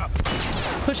pushing him.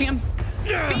 Pushing him.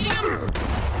 Beating him.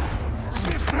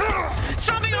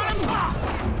 Stomping on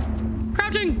him.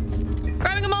 Crouching.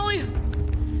 Grabbing a molly.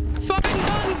 Swapping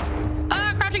guns.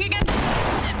 Crouching again.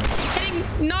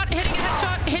 Not hitting a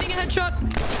headshot. Hitting a headshot.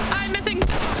 I'm missing.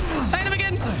 I hit him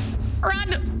again. Run.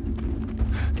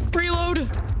 Reload.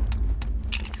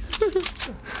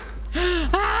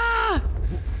 Ah!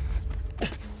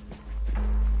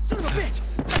 Son of a bitch!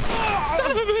 Son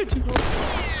of a bitch!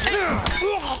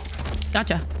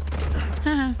 Gotcha.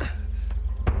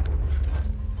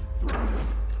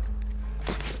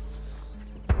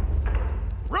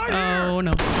 Right Oh here.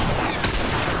 no.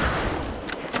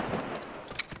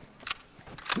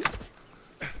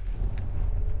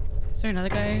 Is there another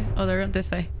guy? Oh, they're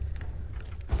this way.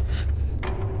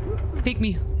 Peek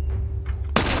me.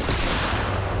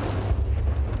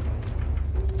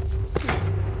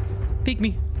 Peek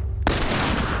me.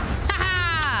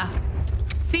 Ha!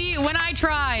 See, when I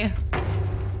try,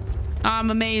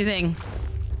 I'm amazing.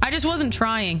 I just wasn't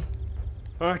trying.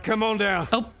 All right, come on down.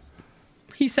 Oh,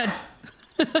 he said.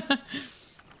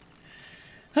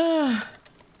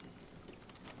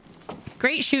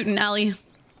 Great shooting, Ellie.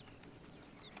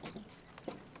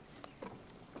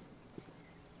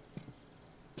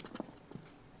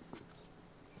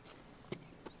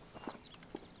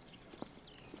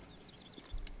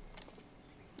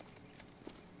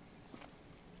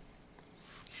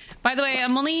 By the way,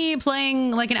 I'm only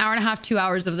playing like an hour and a half, 2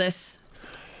 hours of this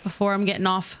before I'm getting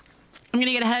off. I'm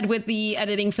gonna get ahead with the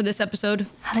editing for this episode.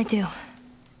 How'd I do?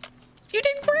 You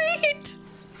did great!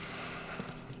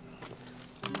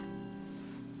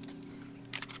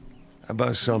 How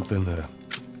about something a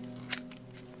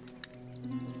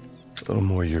little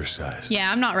more your size?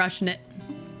 Yeah, I'm not rushing it.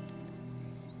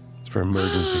 It's for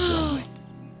emergencies only.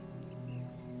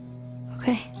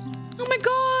 Okay. Oh my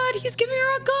god, he's giving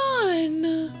her a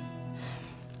gun!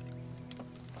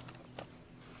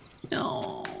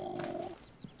 No.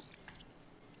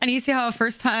 And you see how a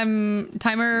first-time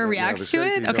timer reacts to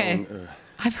it? Okay.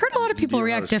 I've heard a lot of people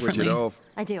react differently.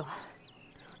 I do.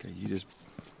 Okay, you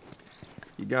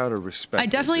gotta respect. I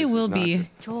definitely will be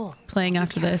Joel, playing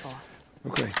after this.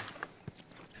 Okay.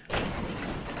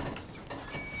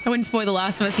 I wouldn't spoil The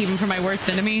Last of Us even for my worst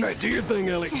enemy. All right, do your thing,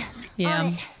 Ellie.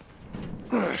 Yeah.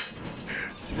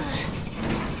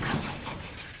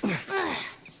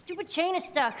 Stupid chain is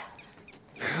stuck.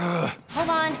 Hold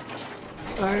on.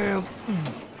 I am.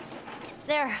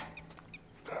 There.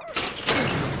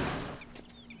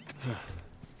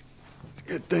 It's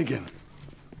good thinking.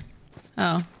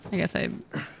 Oh, I guess I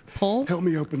pull. Help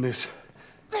me open this.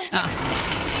 Ah.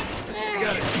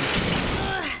 Got it.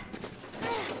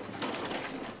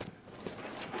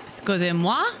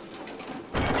 Excusez-moi.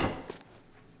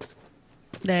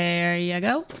 There you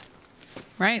go.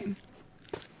 Right.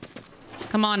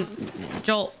 Come on,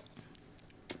 Joel.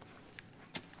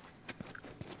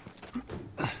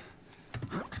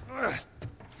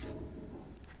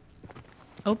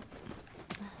 Oh.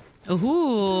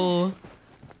 Ooh.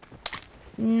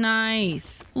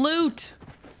 Nice. Loot.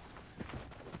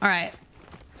 All right.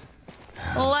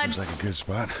 Let's Seems like a good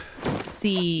spot.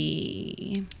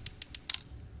 see.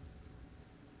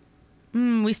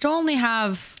 We still only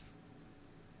have...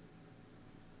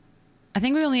 I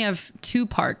think we only have 2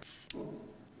 parts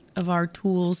of our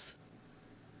tools.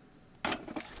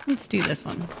 Let's do this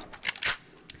one.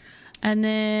 And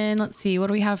then, let's see. What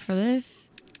do we have for this?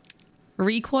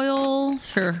 Recoil?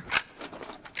 Sure.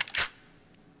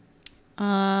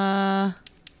 There's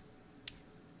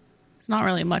not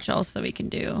really much else that we can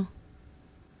do.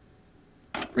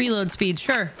 Reload speed,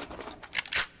 sure.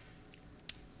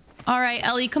 All right,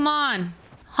 Ellie, come on.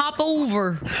 Hop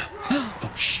over.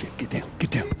 Oh shit! Get down! Get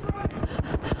down!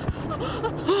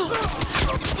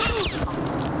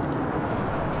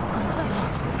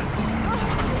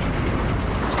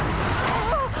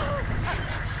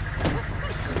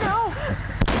 No!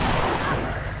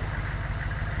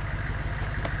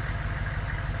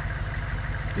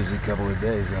 Busy couple of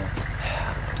days,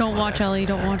 huh? Don't watch, Ellie.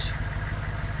 Don't watch.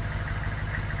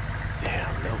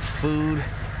 Damn, no food.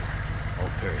 Old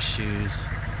pair of shoes.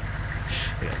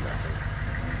 We got nothing.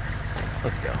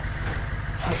 Let's go.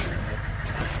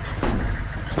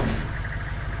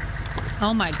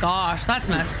 Oh my gosh, that's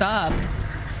messed up.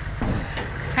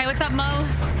 Hey, what's up, Mo?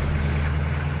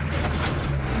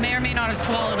 may or may not have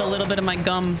swallowed a little bit of my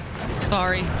gum.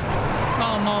 Sorry.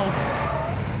 Oh, Mo.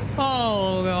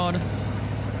 Oh, God.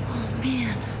 Oh,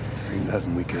 man. Ain't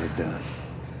nothing we could have done.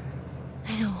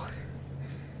 I know.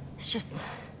 It's just...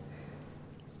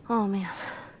 Oh, man.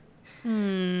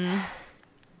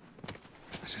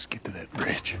 Let's just get to that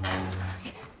bridge.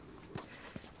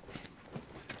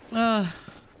 Well,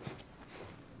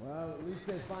 at least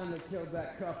they finally killed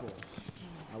that couple.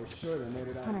 I was sure they made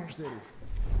it out of the city.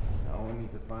 All we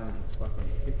need to find is a fucking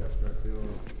pickup truck, too.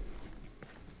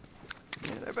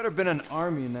 Yeah, there better been an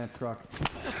army in that truck. How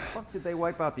the fuck did they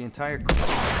wipe out the entire...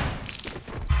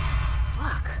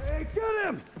 Fuck. Hey, get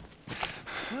him!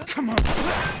 Come on.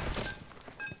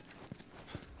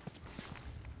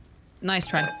 Nice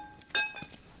try.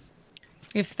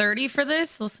 We have 30 for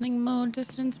this. Listening mode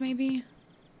distance, maybe.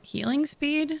 Healing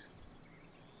speed?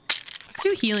 Let's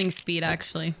do healing speed,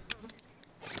 actually.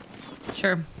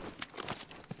 Sure.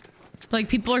 Like,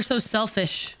 people are so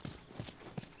selfish.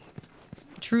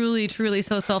 Truly, truly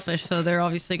so selfish, so they're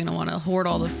obviously going to want to hoard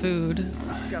all the food.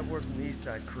 Got word from the East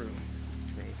Side crew.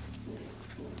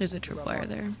 There's a tripwire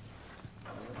there.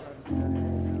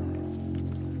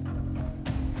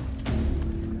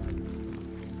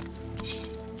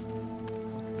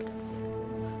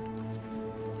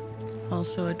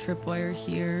 Also a tripwire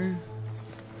here.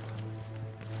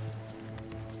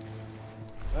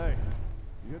 Hey,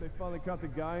 you hear they finally caught the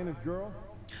guy and his girl?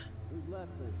 Who's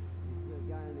left then? It's the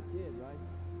guy and the kid, right?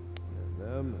 Yeah,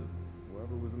 them and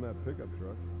whoever was in that pickup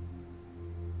truck.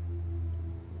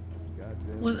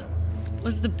 Goddamn.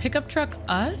 Was the pickup truck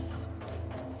us?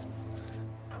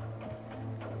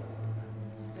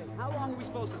 Hey, how long are we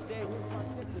supposed to stand here and start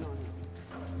fixing on you?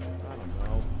 I don't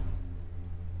know.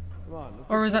 Come on.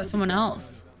 Or was that someone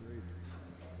else?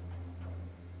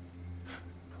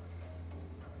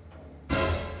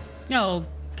 Oh,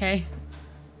 okay.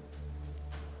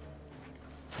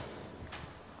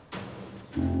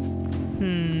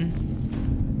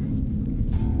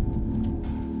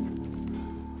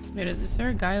 Wait, is there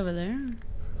a guy over there?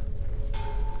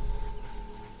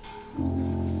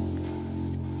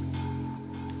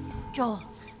 Joel,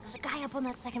 there's a guy up on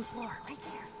that second floor, right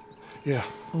there. Yeah.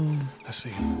 I see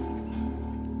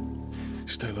him.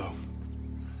 Stay low.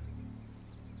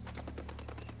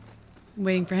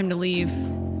 Waiting for him to leave.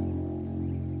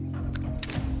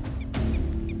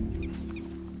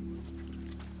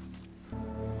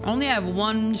 I only have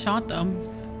one shot though.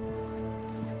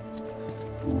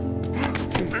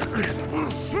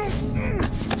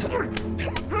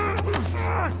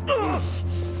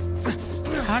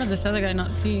 How did this other guy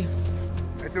not see?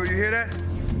 Hey, do you hear that?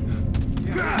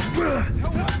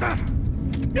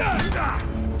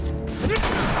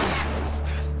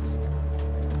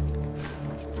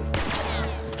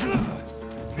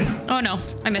 Oh no,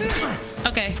 I missed.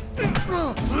 Okay.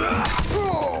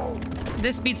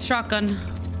 This beats shotgun.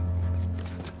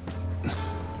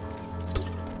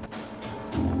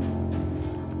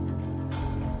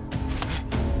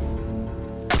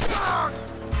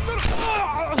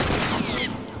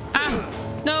 Ah!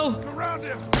 No!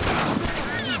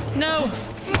 No!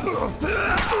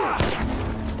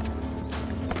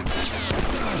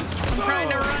 I'm trying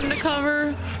to run to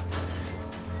cover.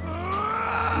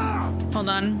 Hold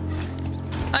on.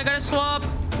 I gotta swap.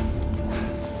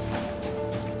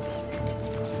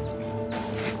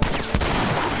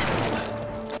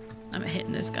 I'm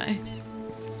hitting this guy.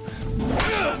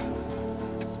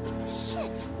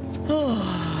 Shit.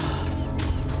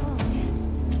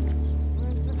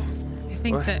 I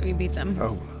think that we beat them.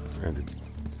 Oh, and the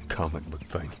comic book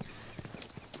thing.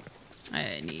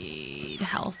 I need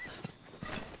health.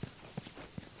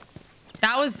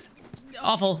 That was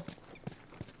awful.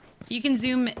 You can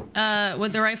zoom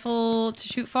with the rifle to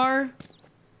shoot far.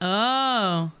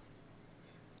 Oh.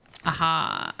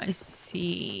 Aha, I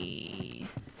see.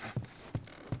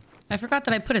 I forgot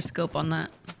that I put a scope on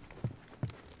that.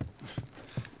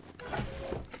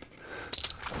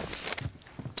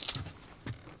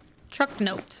 Truck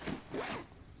note.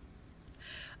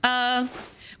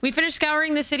 We finished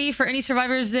scouring the city for any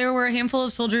survivors. There were a handful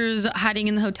of soldiers hiding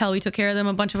in the hotel. We took care of them.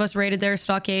 A bunch of us raided their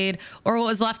stockade, or what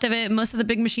was left of it. Most of the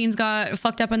big machines got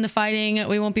fucked up in the fighting.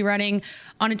 We won't be riding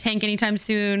on a tank anytime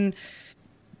soon.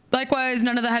 Likewise,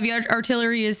 none of the heavy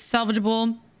artillery is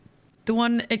salvageable. The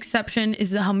one exception is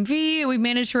the Humvee. We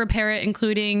managed to repair it,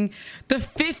 including the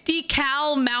 50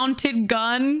 cal mounted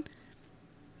gun.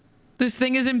 This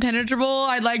thing is impenetrable.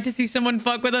 I'd like to see someone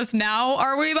fuck with us now.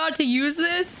 Are we about to use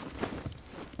this?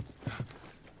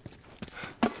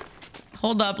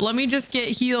 Hold up, let me just get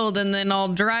healed and then I'll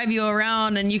drive you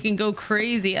around and you can go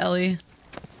crazy, Ellie.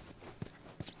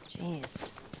 Jeez.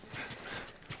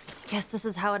 Guess this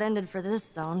is how it ended for this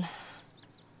zone.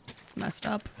 It's messed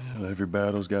up. Well, every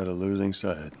battle's got a losing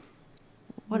side.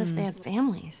 What if they had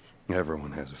families?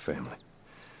 Everyone has a family.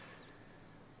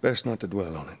 Best not to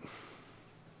dwell on it.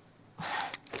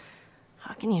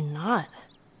 How can you not?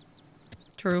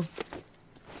 True.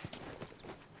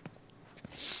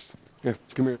 Here,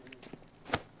 come here.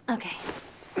 Okay.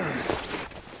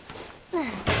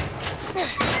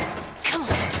 Come on.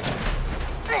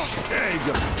 There you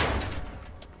go.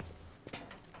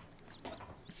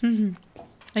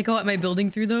 I go at my building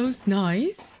through those.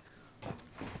 Nice.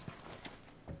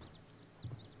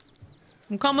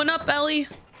 I'm coming up, Ellie.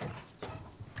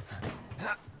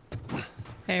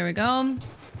 There we go.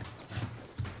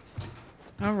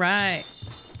 All right.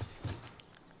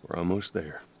 We're almost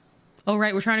there. Oh,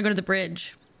 right. We're trying to go to the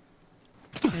bridge.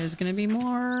 There's going to be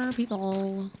more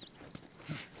people.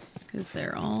 Because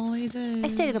there always is. I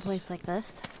stayed at a place like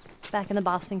this, back in the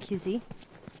Boston QZ.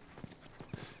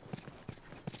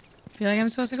 I feel like I'm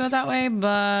supposed to go that way,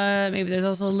 but maybe there's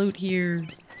also loot here.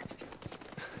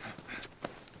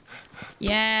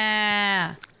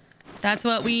 Yeah. That's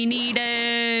what we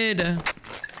needed.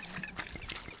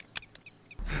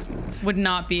 Would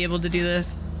not be able to do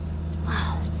this.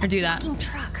 Wow, it's or do that. fucking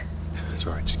truck. It's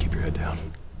all right. Just keep your head down.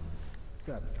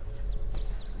 7.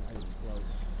 Not even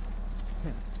close.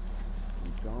 10.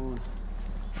 Keep going.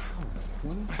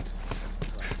 20.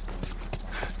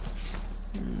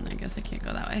 I guess I can't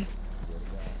go that way.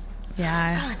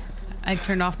 Yeah, I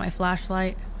turned off my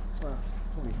flashlight. 24.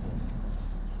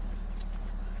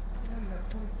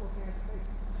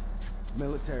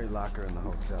 Military locker in the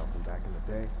hotel from back in the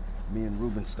day. Me and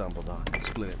Ruben stumbled on it.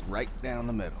 Split it right down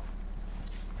the middle.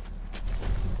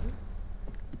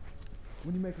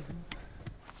 What do you make of it?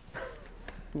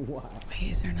 Wow.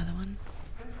 Wait, is there another one?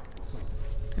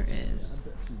 There is. I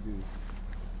bet you do.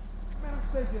 Man, I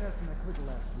saved your ass from that clicker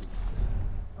last week.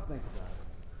 I'll think about it.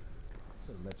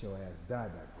 Should've let your ass die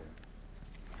back there.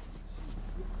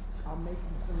 I'll make you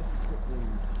some of the quick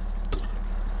wings.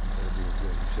 It'll be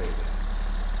good you say that.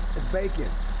 It's bacon.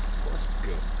 Of course it's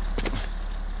good.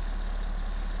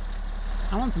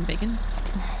 I want some bacon.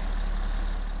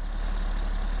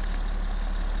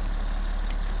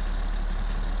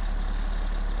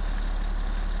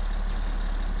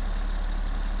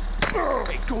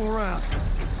 Hey, go around.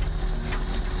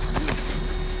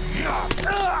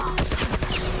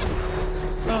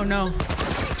 Oh no.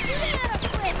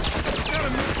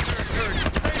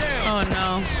 Oh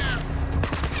no.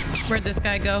 Where'd this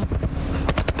guy go?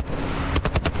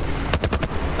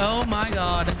 Oh my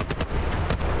god.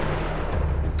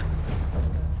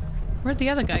 Where'd the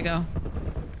other guy go?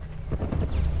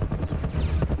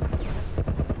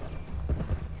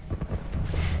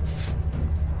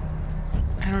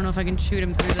 I don't know if I can shoot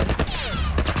him through this.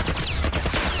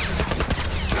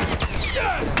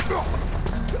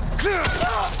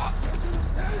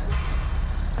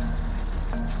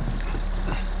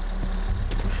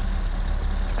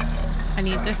 I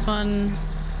need this one.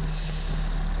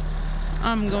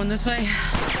 I'm going this way.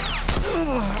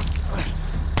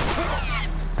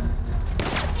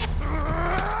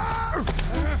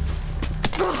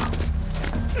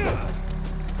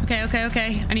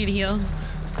 Okay. I need to heal.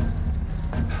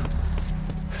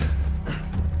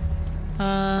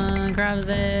 Grab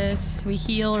this. We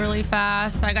heal really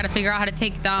fast. I gotta figure out how to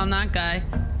take down that guy.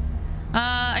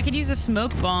 I could use a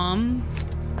smoke bomb.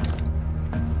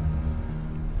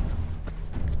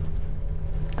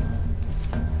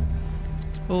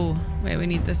 Oh, wait, we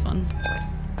need this one.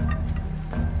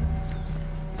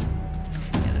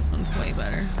 Yeah, this one's way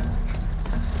better.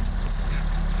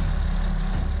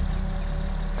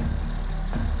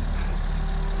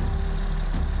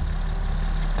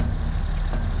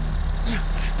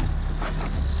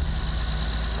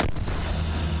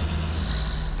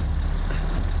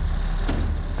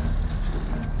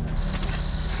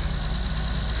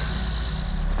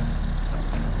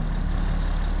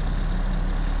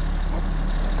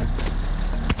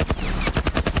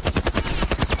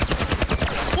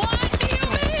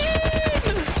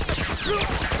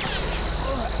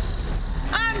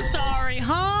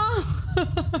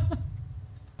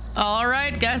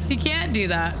 Guess you can't do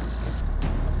that.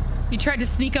 You tried to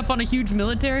sneak up on a huge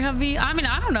military Humvee? I mean,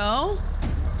 I don't know.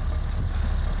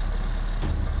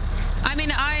 I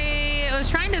mean, I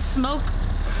was trying to smoke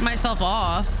myself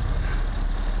off.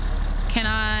 Can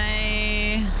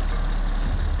I...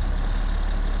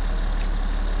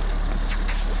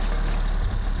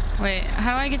 Wait,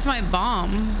 how do I get to my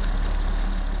bomb?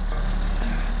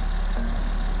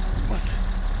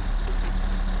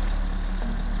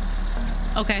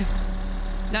 Okay.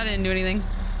 That didn't do anything.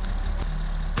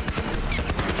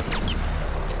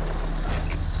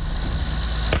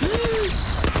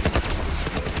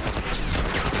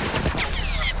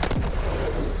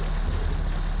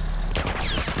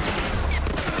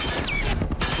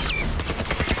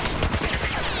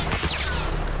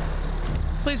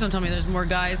 Please don't tell me there's more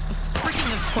guys.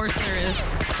 Freaking of course there is.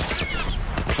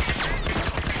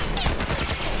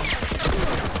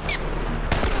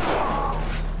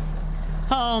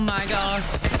 Oh my gosh.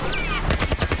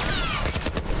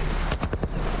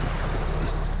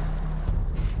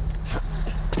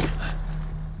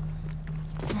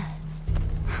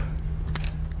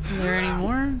 Is there any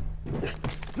more?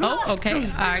 Oh, okay.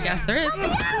 I guess there is. Screw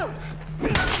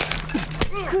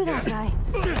that guy.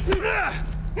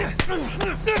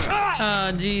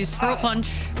 Oh, geez. Throat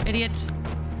punch. Idiot.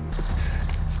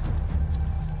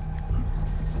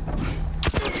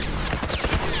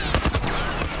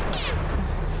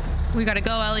 We gotta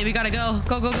go, Ellie. We gotta go.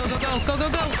 Go, go, go, go, go. Go, go,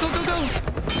 go. Go, go, go.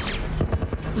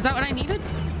 Was that what I needed?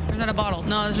 Or is that a bottle?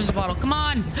 No, it's just a bottle. Come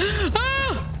on.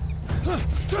 Ah!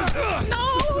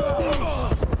 No!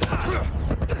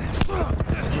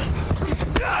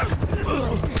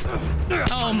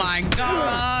 Oh my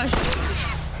gosh.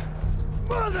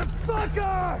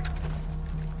 Motherfucker!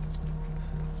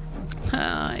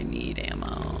 I need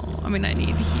ammo. I mean, I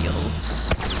need heals.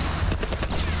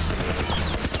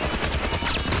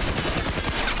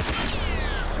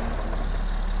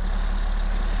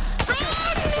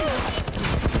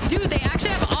 Dude, they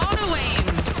actually have auto aim.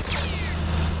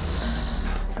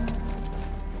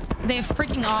 They have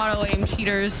freaking auto aim,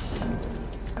 cheaters.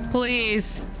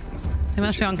 Please. They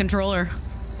must be on controller.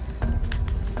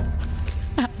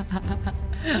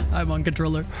 I'm on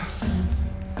controller.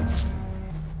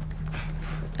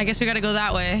 I guess we gotta go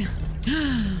that way.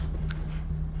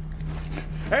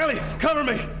 Ellie, cover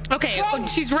me! Okay, oh,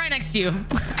 she's right next to you.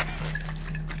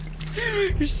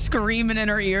 You're screaming in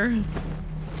her ear.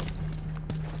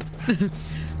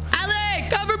 Ellie,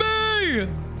 cover me!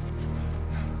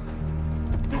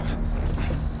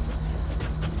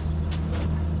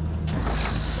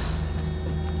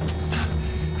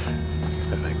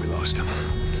 I think we lost him.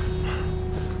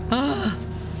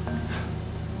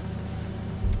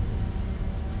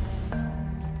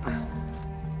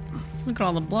 Look at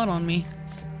all the blood on me.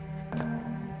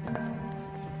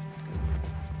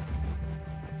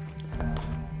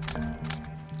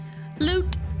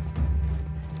 Loot.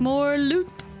 More loot.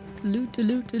 Loot,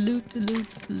 loot, loot,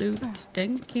 loot, loot.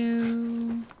 Thank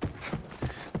you.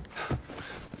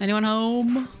 Anyone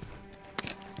home?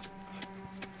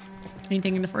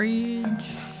 Anything in the fridge?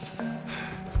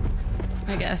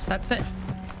 I guess that's it.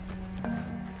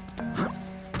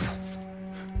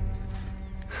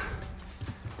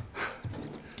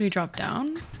 Do we drop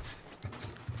down?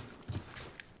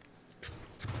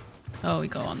 Oh, we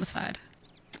go on the side.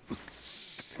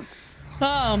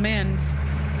 Oh, man.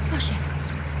 Push it.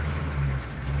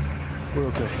 We're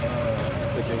okay.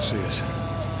 They can't see us.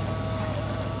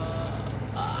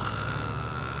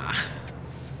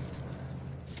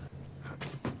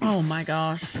 Oh my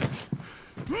gosh.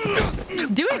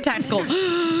 Do it, tactical.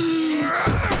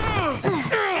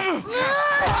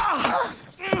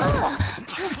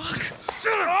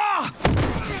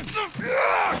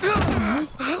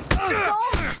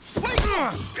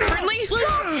 Friendly?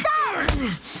 Don't stop!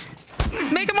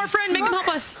 Make him our friend. Make him help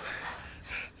us.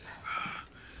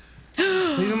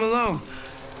 Leave him alone.